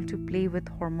major role to play with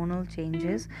hormonal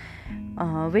changes.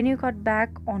 When you cut back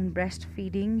on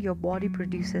breastfeeding, your body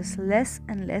produces less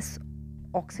and less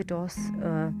oxytocin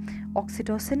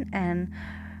and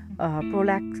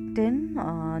prolactin.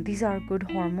 These are good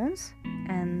hormones,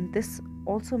 and this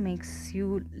also makes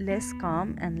you less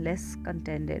calm and less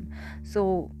contented.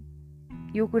 So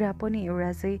यो कुरा पनि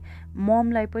एउटा चाहिँ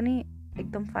ममलाई पनि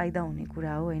एकदम फाइदा हुने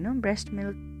कुरा हो होइन.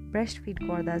 ब्रेस्ट फिड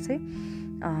गर्दा चाहिँ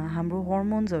हाम्रो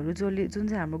हर्मोन्सहरू जुन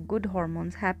चाहिँ हाम्रो गुड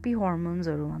हर्मोन्स, ह्याप्पी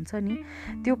हर्मोन्सहरू भन्छ नि,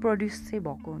 त्यो प्रड्युस चाहिँ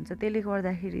भएको हुन्छ. त्यसले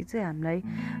गर्दाखेरि चाहिँ हामीलाई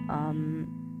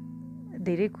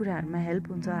धेरै कुराहरूमा हेल्प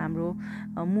हुन्छ. हाम्रो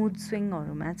मुड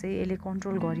स्विङहरूमा चाहिँ यसले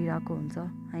कन्ट्रोल गरिरहेको हुन्छ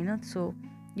होइन. सो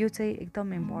यो चाहिँ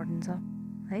एकदम इम्पोर्टेन्ट छ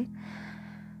है.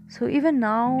 So even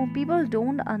now, people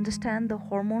don't understand the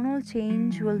hormonal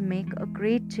change will make a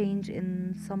great change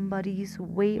in somebody's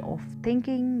way of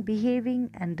thinking, behaving,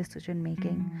 and decision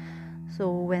making. So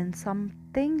when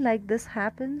something like this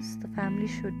happens, the family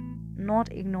should not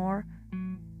ignore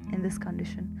in this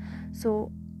condition.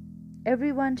 So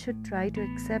everyone should try to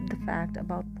accept the fact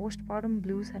about postpartum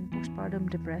blues and postpartum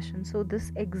depression. So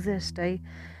this exists.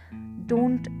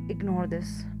 Don't ignore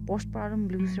this. Postpartum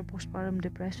blues or postpartum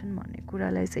depression भन्ने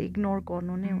कुरालाई चाहिँ ignore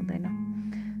गर्नु नै हुँदैन.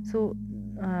 So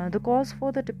the cause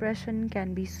for the depression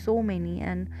can be so many,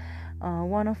 and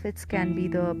one of it can be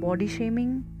the body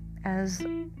shaming, as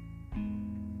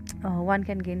one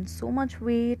can gain so much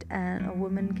weight and a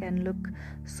woman can look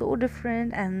so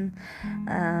different, and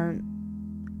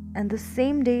the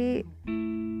same day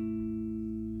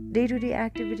day to day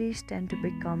activities टेन्ड to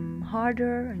become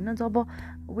harder होइन. जब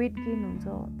weight gain हुन्छ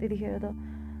त्यतिखेर त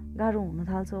गाह्रो हुन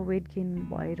थाल्छ. Weight gain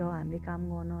भएर हामीले काम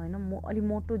गर्न होइन, अलिक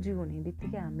मोटो जिउ हुने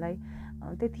बित्तिकै हामीलाई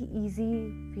त्यति इजी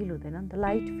फिल हुँदैन नि त,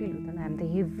 लाइट फिल हुँदैन, हामी त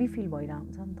हेभी फिल भइरहेको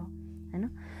हुन्छ नि त होइन.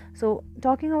 So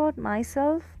talking about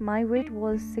myself, my weight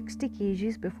was 60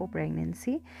 kgs before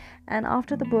pregnancy and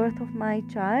after the birth of my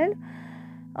child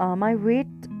my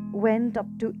weight went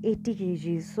up to 80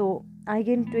 kgs. So I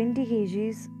gained 20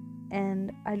 kgs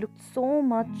and I looked so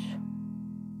much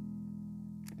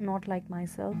not like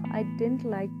myself. I didn't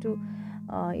like to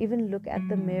even look at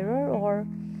the mirror, or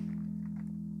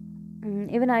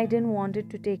even I didn't wanted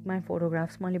to take my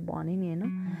photographs. मैले भने नि हैन,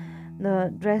 the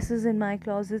dresses in my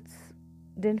closets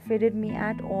didn't fitted me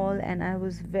at all, and I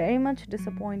was very much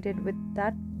disappointed with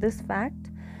this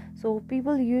fact. So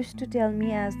people used to tell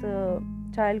me, as the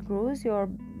child grows your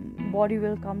body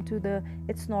will come to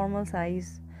its normal size,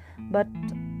 but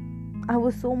I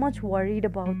was so much worried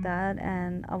about that,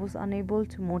 and I was unable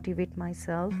to motivate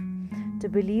myself to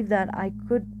believe that I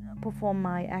could perform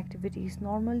my activities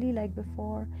normally like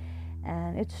before.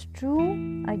 And it's true,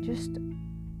 I just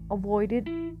avoided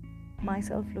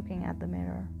myself looking at the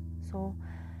mirror. So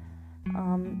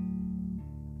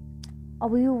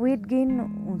अब यो weight gain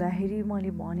हुँदाखेरि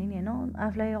मैले भने नि होइन,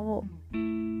 आफूलाई अब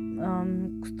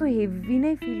कस्तो हेभी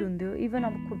नै फिल हुन्थ्यो. इभन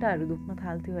अब खुट्टाहरू दुख्न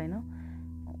थाल्थ्यो होइन.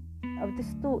 अब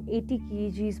त्यस्तो 80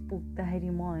 kgs पुग्दाखेरि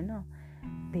म होइन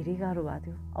धेरै गाह्रो भएको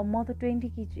थियो. अब म त 20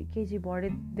 kg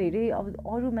बढेँ. धेरै अब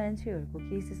अरू मान्छेहरूको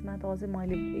केसेसमा त अझै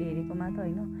मैले हेरेकोमा त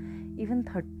होइन इभन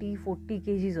 30-40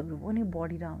 kgsहरू पनि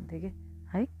बढिरहेको हुन्थ्यो कि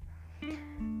है.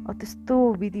 अब त्यस्तो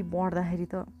विधि बढ्दाखेरि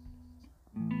त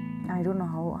I don't know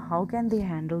how can they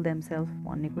handle themselves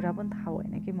भन्ने कुरा पनि थाहा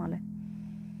भएन कि मलाई.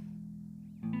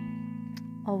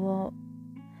 अब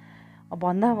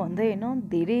भन्दा भन्दै होइन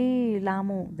धेरै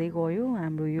लामो हुँदै गयो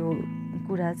हाम्रो यो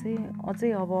कुरा चाहिँ.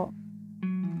 अझै अब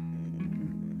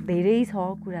धेरै छ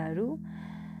कुराहरू,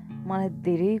 मलाई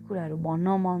धेरै कुराहरू भन्न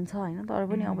मन छ होइन. तर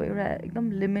पनि अब एउटा एकदम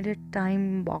लिमिटेड टाइम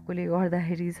भएकोले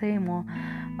गर्दाखेरि चाहिँ म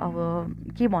अब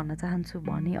के भन्न चाहन्छु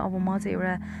भने, अब म चाहिँ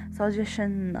एउटा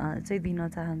सजेसन चाहिँ दिन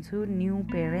चाहन्छु न्यू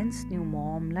पेरेन्ट्स, न्यू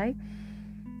ममलाई.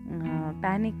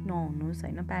 प्यानिक नहुनुहोस्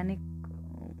होइन. प्यानिक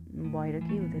भएर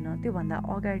केही हुँदैन. त्योभन्दा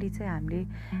अगाडि चाहिँ हामीले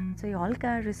चाहिँ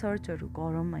हल्का रिसर्चहरू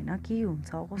गरौँ होइन, के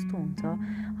हुन्छ कस्तो हुन्छ.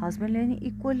 हस्बेन्डले नि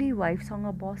इक्वली वाइफसँग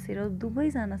बसेर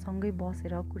दुवैजनासँगै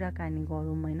बसेर कुराकानी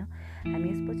गरौँ होइन. हामी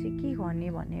यसपछि के गर्ने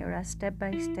भन्ने एउटा स्टेप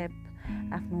बाई स्टेप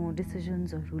आफ्नो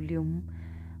डिसिजन्सहरू लियौँ.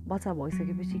 बच्चा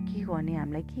भइसकेपछि के गर्ने,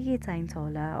 हामीलाई के चाहिन्छ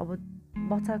होला. अब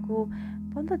बच्चाको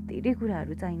पनि त धेरै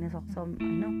कुराहरू चाहिन सक्छ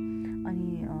होइन. अनि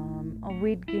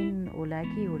वेट गेन होला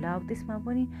के होला, अब त्यसमा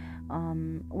पनि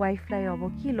वाइफलाई अब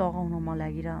के लगाउन मन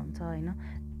लागिरहेको हुन्छ होइन.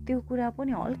 त्यो कुरा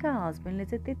पनि हल्का हस्बेन्डले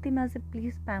चाहिँ त्यतिमा चाहिँ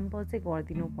प्लिज प्याम्पर चाहिँ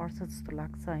गरिदिनुपर्छ जस्तो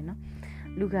लाग्छ होइन.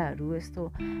 लुगाहरू यस्तो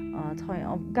छ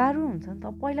अब गाह्रो हुन्छ नि त.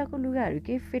 पहिलाको लुगाहरू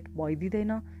केही फिट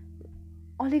भइदिँदैन,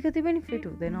 अलिकति पनि फिट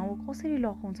हुँदैन. अब कसरी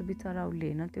लगाउँछ बिचरा उसले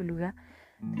होइन त्यो लुगा.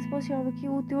 त्यसपछि अब के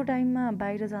ऊ त्यो टाइममा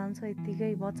बाहिर जान्छ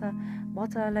यत्तिकै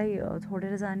बच्चालाई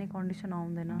छोडेर जाने कन्डिसन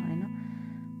आउँदैन होइन.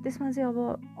 त्यसमा चाहिँ अब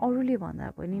अरूले भन्दा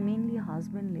पनि मेनली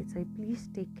हस्बेन्डले चाहिँ प्लिज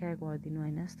टेक केयर गरिदिनु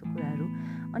होइन यस्तो कुराहरू.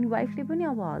 अनि वाइफले पनि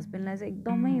अब हस्बेन्डलाई चाहिँ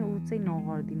एकदमै ऊ चाहिँ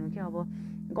नगरिदिनु कि अब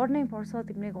गर्नै पर्छ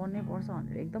तिमीले गर्नै पर्छ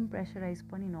भनेर एकदम प्रेसराइज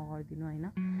पनि नगरिदिनु होइन.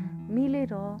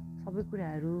 मिलेर सबै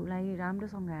कुराहरूलाई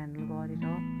राम्रोसँग ह्यान्डल गरेर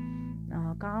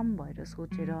काम भएर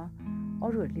सोचेर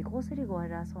अरूहरूले कसरी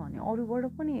गरिरहेछ भने अरूबाट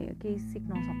पनि केही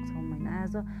सिक्न सक्छौँ होइन.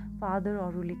 एज अ फादर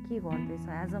अरूले के गर्दैछ,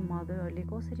 एज अ मदर अरूले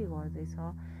कसरी गर्दैछ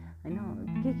होइन.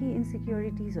 के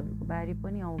इन्सिक्योरिटिजहरूको बारे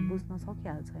पनि अब बुझ्न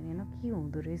सकिहाल्छ होइन. के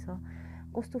हुँदो रहेछ,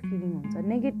 कस्तो फिलिङ हुन्छ.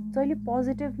 जहिले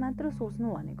पोजिटिभ मात्र सोच्नु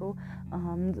भनेको,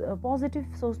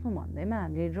 पोजिटिभ सोच्नु भन्दैमा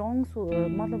हामीले रङ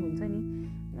मतलब हुन्छ नि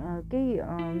केही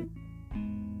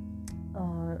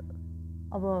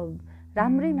अब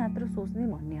राम्रै मात्र सोच्ने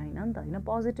भन्ने होइन नि त होइन.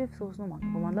 पोजिटिभ सोच्नु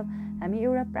भनेको मतलब हामी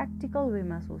एउटा प्र्याक्टिकल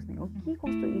वेमा सोच्ने हो. के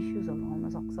कस्तो इस्युजहरू आउन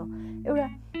सक्छ, एउटा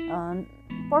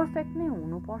पर्फेक्ट नै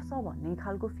हुनुपर्छ भन्ने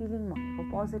खालको फिलिङ भनेको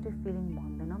पोजिटिभ फिलिङ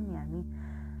भन्दैनौँ नि हामी.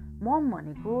 मम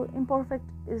भनेको imperfect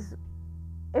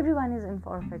every one is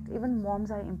imperfect, even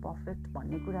mums are imperfect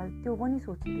भन्ने कुरा त्यो पनि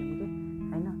सोचिदिउँ कि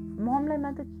होइन. ममलाई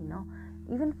मात्र किन,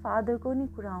 इभन फादरको नि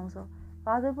कुरा आउँछ.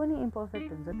 फादर पनि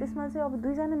इम्पर्फेक्ट हुन्छ. त्यसमा चाहिँ अब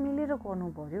दुईजना मिलेर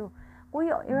गर्नु पऱ्यो. कोही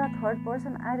एउटा थर्ड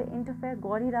पर्सन आएर इन्टरफेयर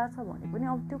गरिरहेछ भने पनि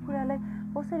अब त्यो कुरालाई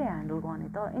कसरी ह्यान्डल गर्ने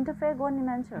त. इन्टरफेयर गर्ने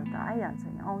मान्छेहरू त आइहाल्छ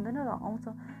नि, आउँदैन र आउँछ.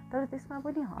 तर त्यसमा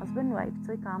पनि हस्बेन्ड वाइफ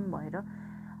चाहिँ काम भएर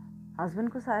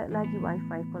हस्बेन्डको लागि वाइफ,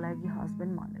 वाइफको लागि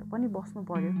हस्बेन्ड भनेर पनि बस्नु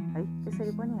पऱ्यो है.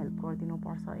 त्यसरी पनि हेल्प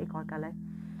गरिदिनुपर्छ एकअर्कालाई.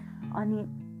 अनि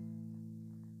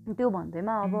त्यो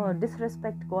भन्दैमा अब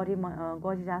डिसरेस्पेक्ट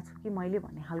गरिरहेको छु कि मैले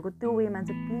भन्ने खालको त्यो वेमा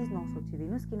चाहिँ प्लिज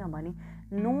नसोचिदिनुहोस्, किनभने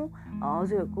नो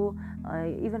हजुरहरूको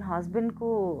इभन हस्बेन्डको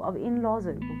अब इन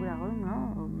लजहरूको कुरा गरौँ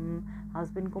न,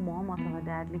 हस्बेन्डको मम अथवा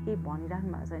ड्याडले केही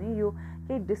भनिराख्नु भएको छ भने यो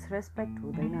केही डिसरेस्पेक्ट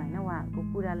हुँदैन होइन। उहाँहरूको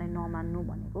कुरालाई नमान्नु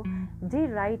भनेको जे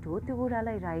राइट हो त्यो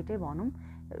कुरालाई राइटै भनौँ,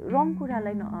 रङ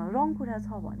कुरा छ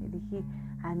भनेदेखि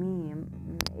हामी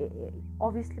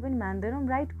अभियसली पनि मान्दैनौँ,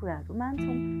 राइट कुराहरू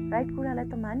मान्छौँ, राइट कुरालाई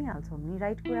त मानिहाल्छौँ नि,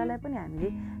 राइट कुरालाई पनि हामीले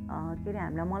के अरे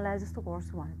हामीलाई मन लागे जस्तो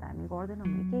गर्छु भने त हामी गर्दैनौँ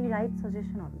नि, केही राइट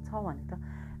सजेसनहरू छ भने त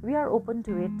we are open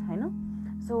to it होइन।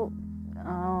 सो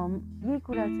यही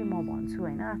कुरा चाहिँ म भन्छु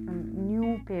होइन, आफ्नो न्यू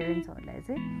पेरेन्ट्सहरूलाई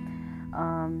चाहिँ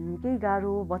केही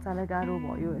गाह्रो बच्चालाई गाह्रो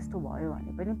भयो यस्तो भयो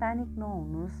भने पनि प्यानिक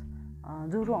नहुनुहोस्,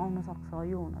 ज्वरो आउनसक्छ,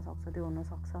 यो हुनसक्छ त्यो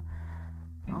हुनसक्छ,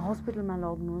 हस्पिटलमा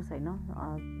लग्नुहोस् होइन,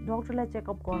 डक्टरलाई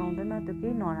चेकअप गराउँदैमा त्यो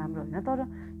केही नराम्रो होइन, तर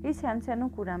केही सानो सानो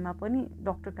कुरामा पनि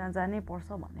डक्टर कहाँ जानै पर्छ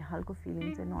भन्ने खालको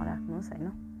फिलिङ चाहिँ नराख्नुहोस् होइन।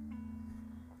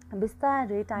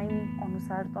 बिस्तारै टाइम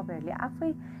अनुसार तपाईँहरूले आफै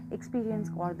एक्सपिरियन्स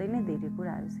गर्दै नै धेरै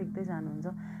कुराहरू सिक्दै जानुहुन्छ।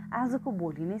 आजको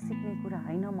भोलि नै सिक्ने कुरा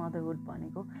होइन मदरहुड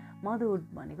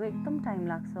भनेको एकदम टाइम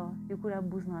लाग्छ यो कुरा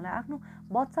बुझ्नलाई, आफ्नो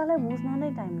बच्चालाई बुझ्न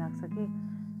नै टाइम लाग्छ कि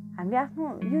हामीले आफ्नो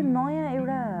यो नयाँ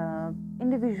एउटा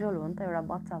इन्डिभिजुअल हो नि त एउटा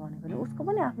बच्चा भनेको नि, उसको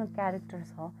पनि आफ्नो क्यारेक्टर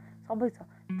छ, सबै छ,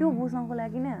 त्यो बुझ्नको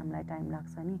लागि नै हामीलाई टाइम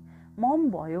लाग्छ नि। मम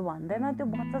भयो भन्दैमा त्यो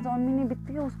बच्चा जन्मिने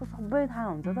बित्तिकै उसको सबै थाहा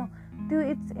हुन्छ त, त्यो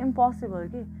इट्स इम्पोसिबल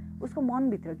कि, उसको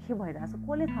मनभित्र के भइरहेछ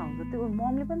कसले थाहा हुन्छ, त्यो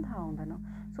ममले पनि थाहा हुँदैन।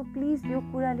 सो प्लिज यो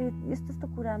कुराले यस्तो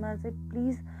कुरामा चाहिँ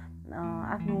प्लिज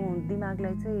आफ्नो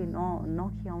दिमागलाई चाहिँ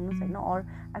नखियाउनुहोस् होइन, अर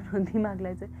आफ्नो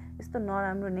दिमागलाई चाहिँ यस्तो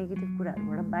नराम्रो नेगेटिभ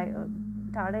कुराहरूबाट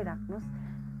टाढै राख्नुहोस्,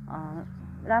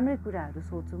 राम्रै कुराहरू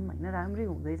सोचौँ होइन, राम्रै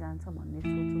हुँदै जान्छ भन्ने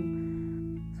सोचौँ।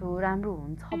 सो राम्रो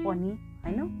हुन्छ पनि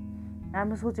होइन,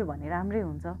 राम्रो सोच्यो भने राम्रै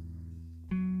हुन्छ।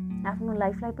 आफ्नो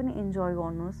लाइफलाई पनि इन्जोय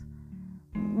गर्नुहोस्,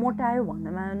 मोटायो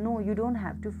भन्दैमा no you don't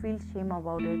have to feel same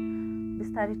about it,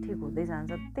 बिस्तारै ठिक हुँदै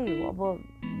जान्छ, त्यही हो। अब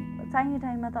चाहिने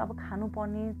टाइममा त अब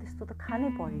खानुपर्ने त्यस्तो त खानै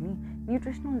पऱ्यो नि,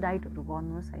 न्युट्रिसनल डाइटहरू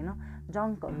गर्नुहोस् होइन,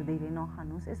 जङ्कहरू धेरै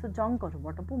नखानुहोस्, यस्तो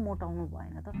जङ्कहरूबाट पो मोटाउनु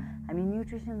भएन त, हामी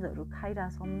न्युट्रिसन्सहरू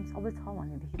खाइरहेछौँ सबै छ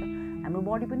भनेदेखि त हाम्रो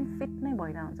बडी पनि फिट नै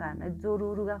भइरहेको हुन्छ, हामीलाई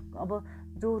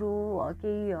ज्वरो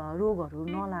केही रोगहरू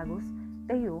नलागोस्,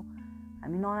 त्यही हो,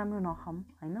 हामी नराम्रो नखाऊँ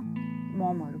होइन।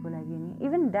 ममहरूको लागि नि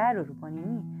इभन ड्याडहरू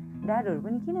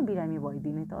पनि किन बिरामी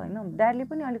भइदिने त होइन, ड्याडले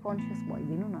पनि अलिक कन्सियस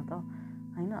भइदिनु न त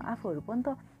होइन, आफूहरू पनि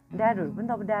त ड्याडहरू पनि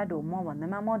त अब ड्याड हो म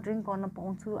भन्दैमा म ड्रिङ्क गर्न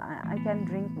पाउँछु, आई क्यान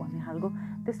ड्रिङ्क भन्ने खालको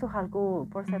त्यस्तो खालको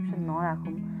पर्सेप्सन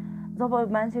नराखौँ। जब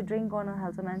मान्छे ड्रिङ्क गर्न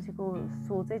थाल्छ मान्छेको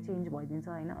सोचै चेन्ज भइदिन्छ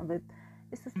होइन। अब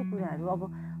यस्तो कुराहरू अब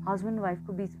हस्बेन्ड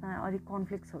वाइफको बिचमा अलिक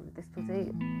कन्फ्लिक्ट्सहरू त्यस्तो चाहिँ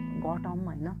घटाउँ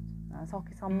होइन,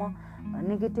 सकेसम्म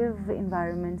नेगेटिभ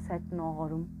इन्भाइरोमेन्ट सेट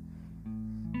नगरौँ,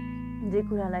 जे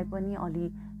कुरालाई पनि अलि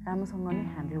राम्रोसँग नै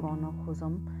ह्यान्डल गर्न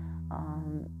खोजौँ।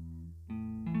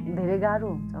 धेरै गाह्रो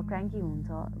हुन्छ, क्र्याङ्की हुन्छ,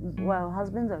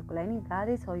 हस्बेन्ड्सहरूको लागि नि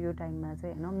गाह्रै छ यो टाइममा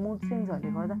चाहिँ होइन, मुड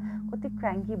स्विङ्सहरूले गर्दा कति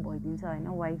क्र्याङ्की भइदिन्छ होइन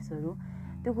वाइफ्सहरू,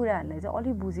 त्यो कुराहरूलाई चाहिँ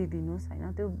अलिक बुझिदिनुहोस् होइन,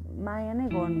 त्यो माया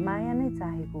नै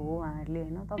चाहेको हो उहाँहरूले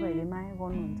होइन, तपाईँहरूले माया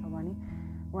गर्नुहुन्छ भने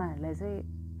उहाँहरूलाई चाहिँ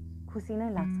खुसी नै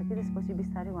लाग्छ कि त्यसपछि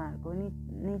बिस्तारै उहाँहरूको नि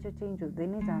नेचर चेन्ज हुँदै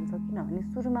नै जान्छ, किनभने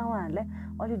सुरुमा उहाँहरूलाई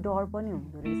अलिक डर पनि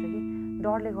हुँदो रहेछ कि,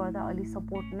 डरले गर्दा अलिक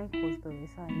सपोर्ट नै खोज्दो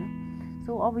रहेछ होइन।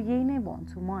 सो अब यही नै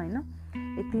भन्छु म होइन,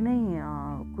 यति नै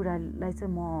कुरालाई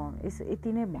चाहिँ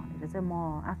यति नै भनेर चाहिँ म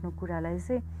आफ्नो कुरालाई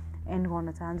चाहिँ एन्ड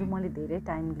गर्न चाहन्छु। मैले धेरै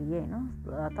टाइम लिएँ होइन,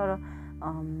 तर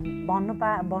भन्नु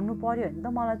पऱ्यो भने त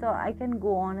मलाई त I can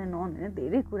go on and on होइन,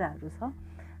 धेरै कुराहरू छ।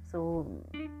 सो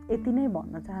यति नै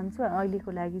भन्न चाहन्छु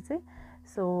अहिलेको लागि चाहिँ।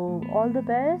 सो अल द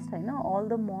बेस्ट होइन, all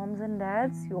the moms and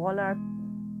dads, you all are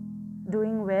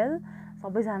doing well,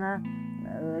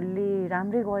 सबैजनाले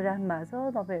राम्रै गरिराख्नु भएको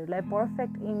छ, तपाईँहरूलाई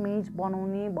पर्फेक्ट इमेज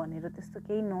बनाउने भनेर त्यस्तो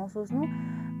केही नसोच्नु,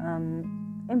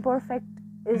 imperfect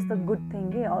is the good thing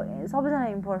कि, सबैजना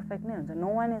इम्पर्फेक्ट नै हुन्छ, no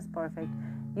one is perfect,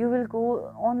 you will go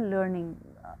on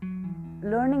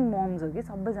learning moms हो कि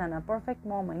सबैजना, पर्फेक्ट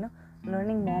मम होइन,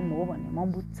 लर्निङ मम हो भन्ने म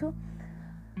बुझ्छु।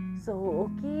 सो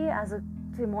ओके, आज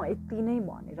चाहिँ म यति नै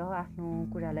भनेर आफ्नो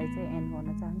कुरालाई चाहिँ एन्ड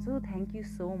गर्न चाहन्छु। Thank you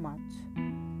so much.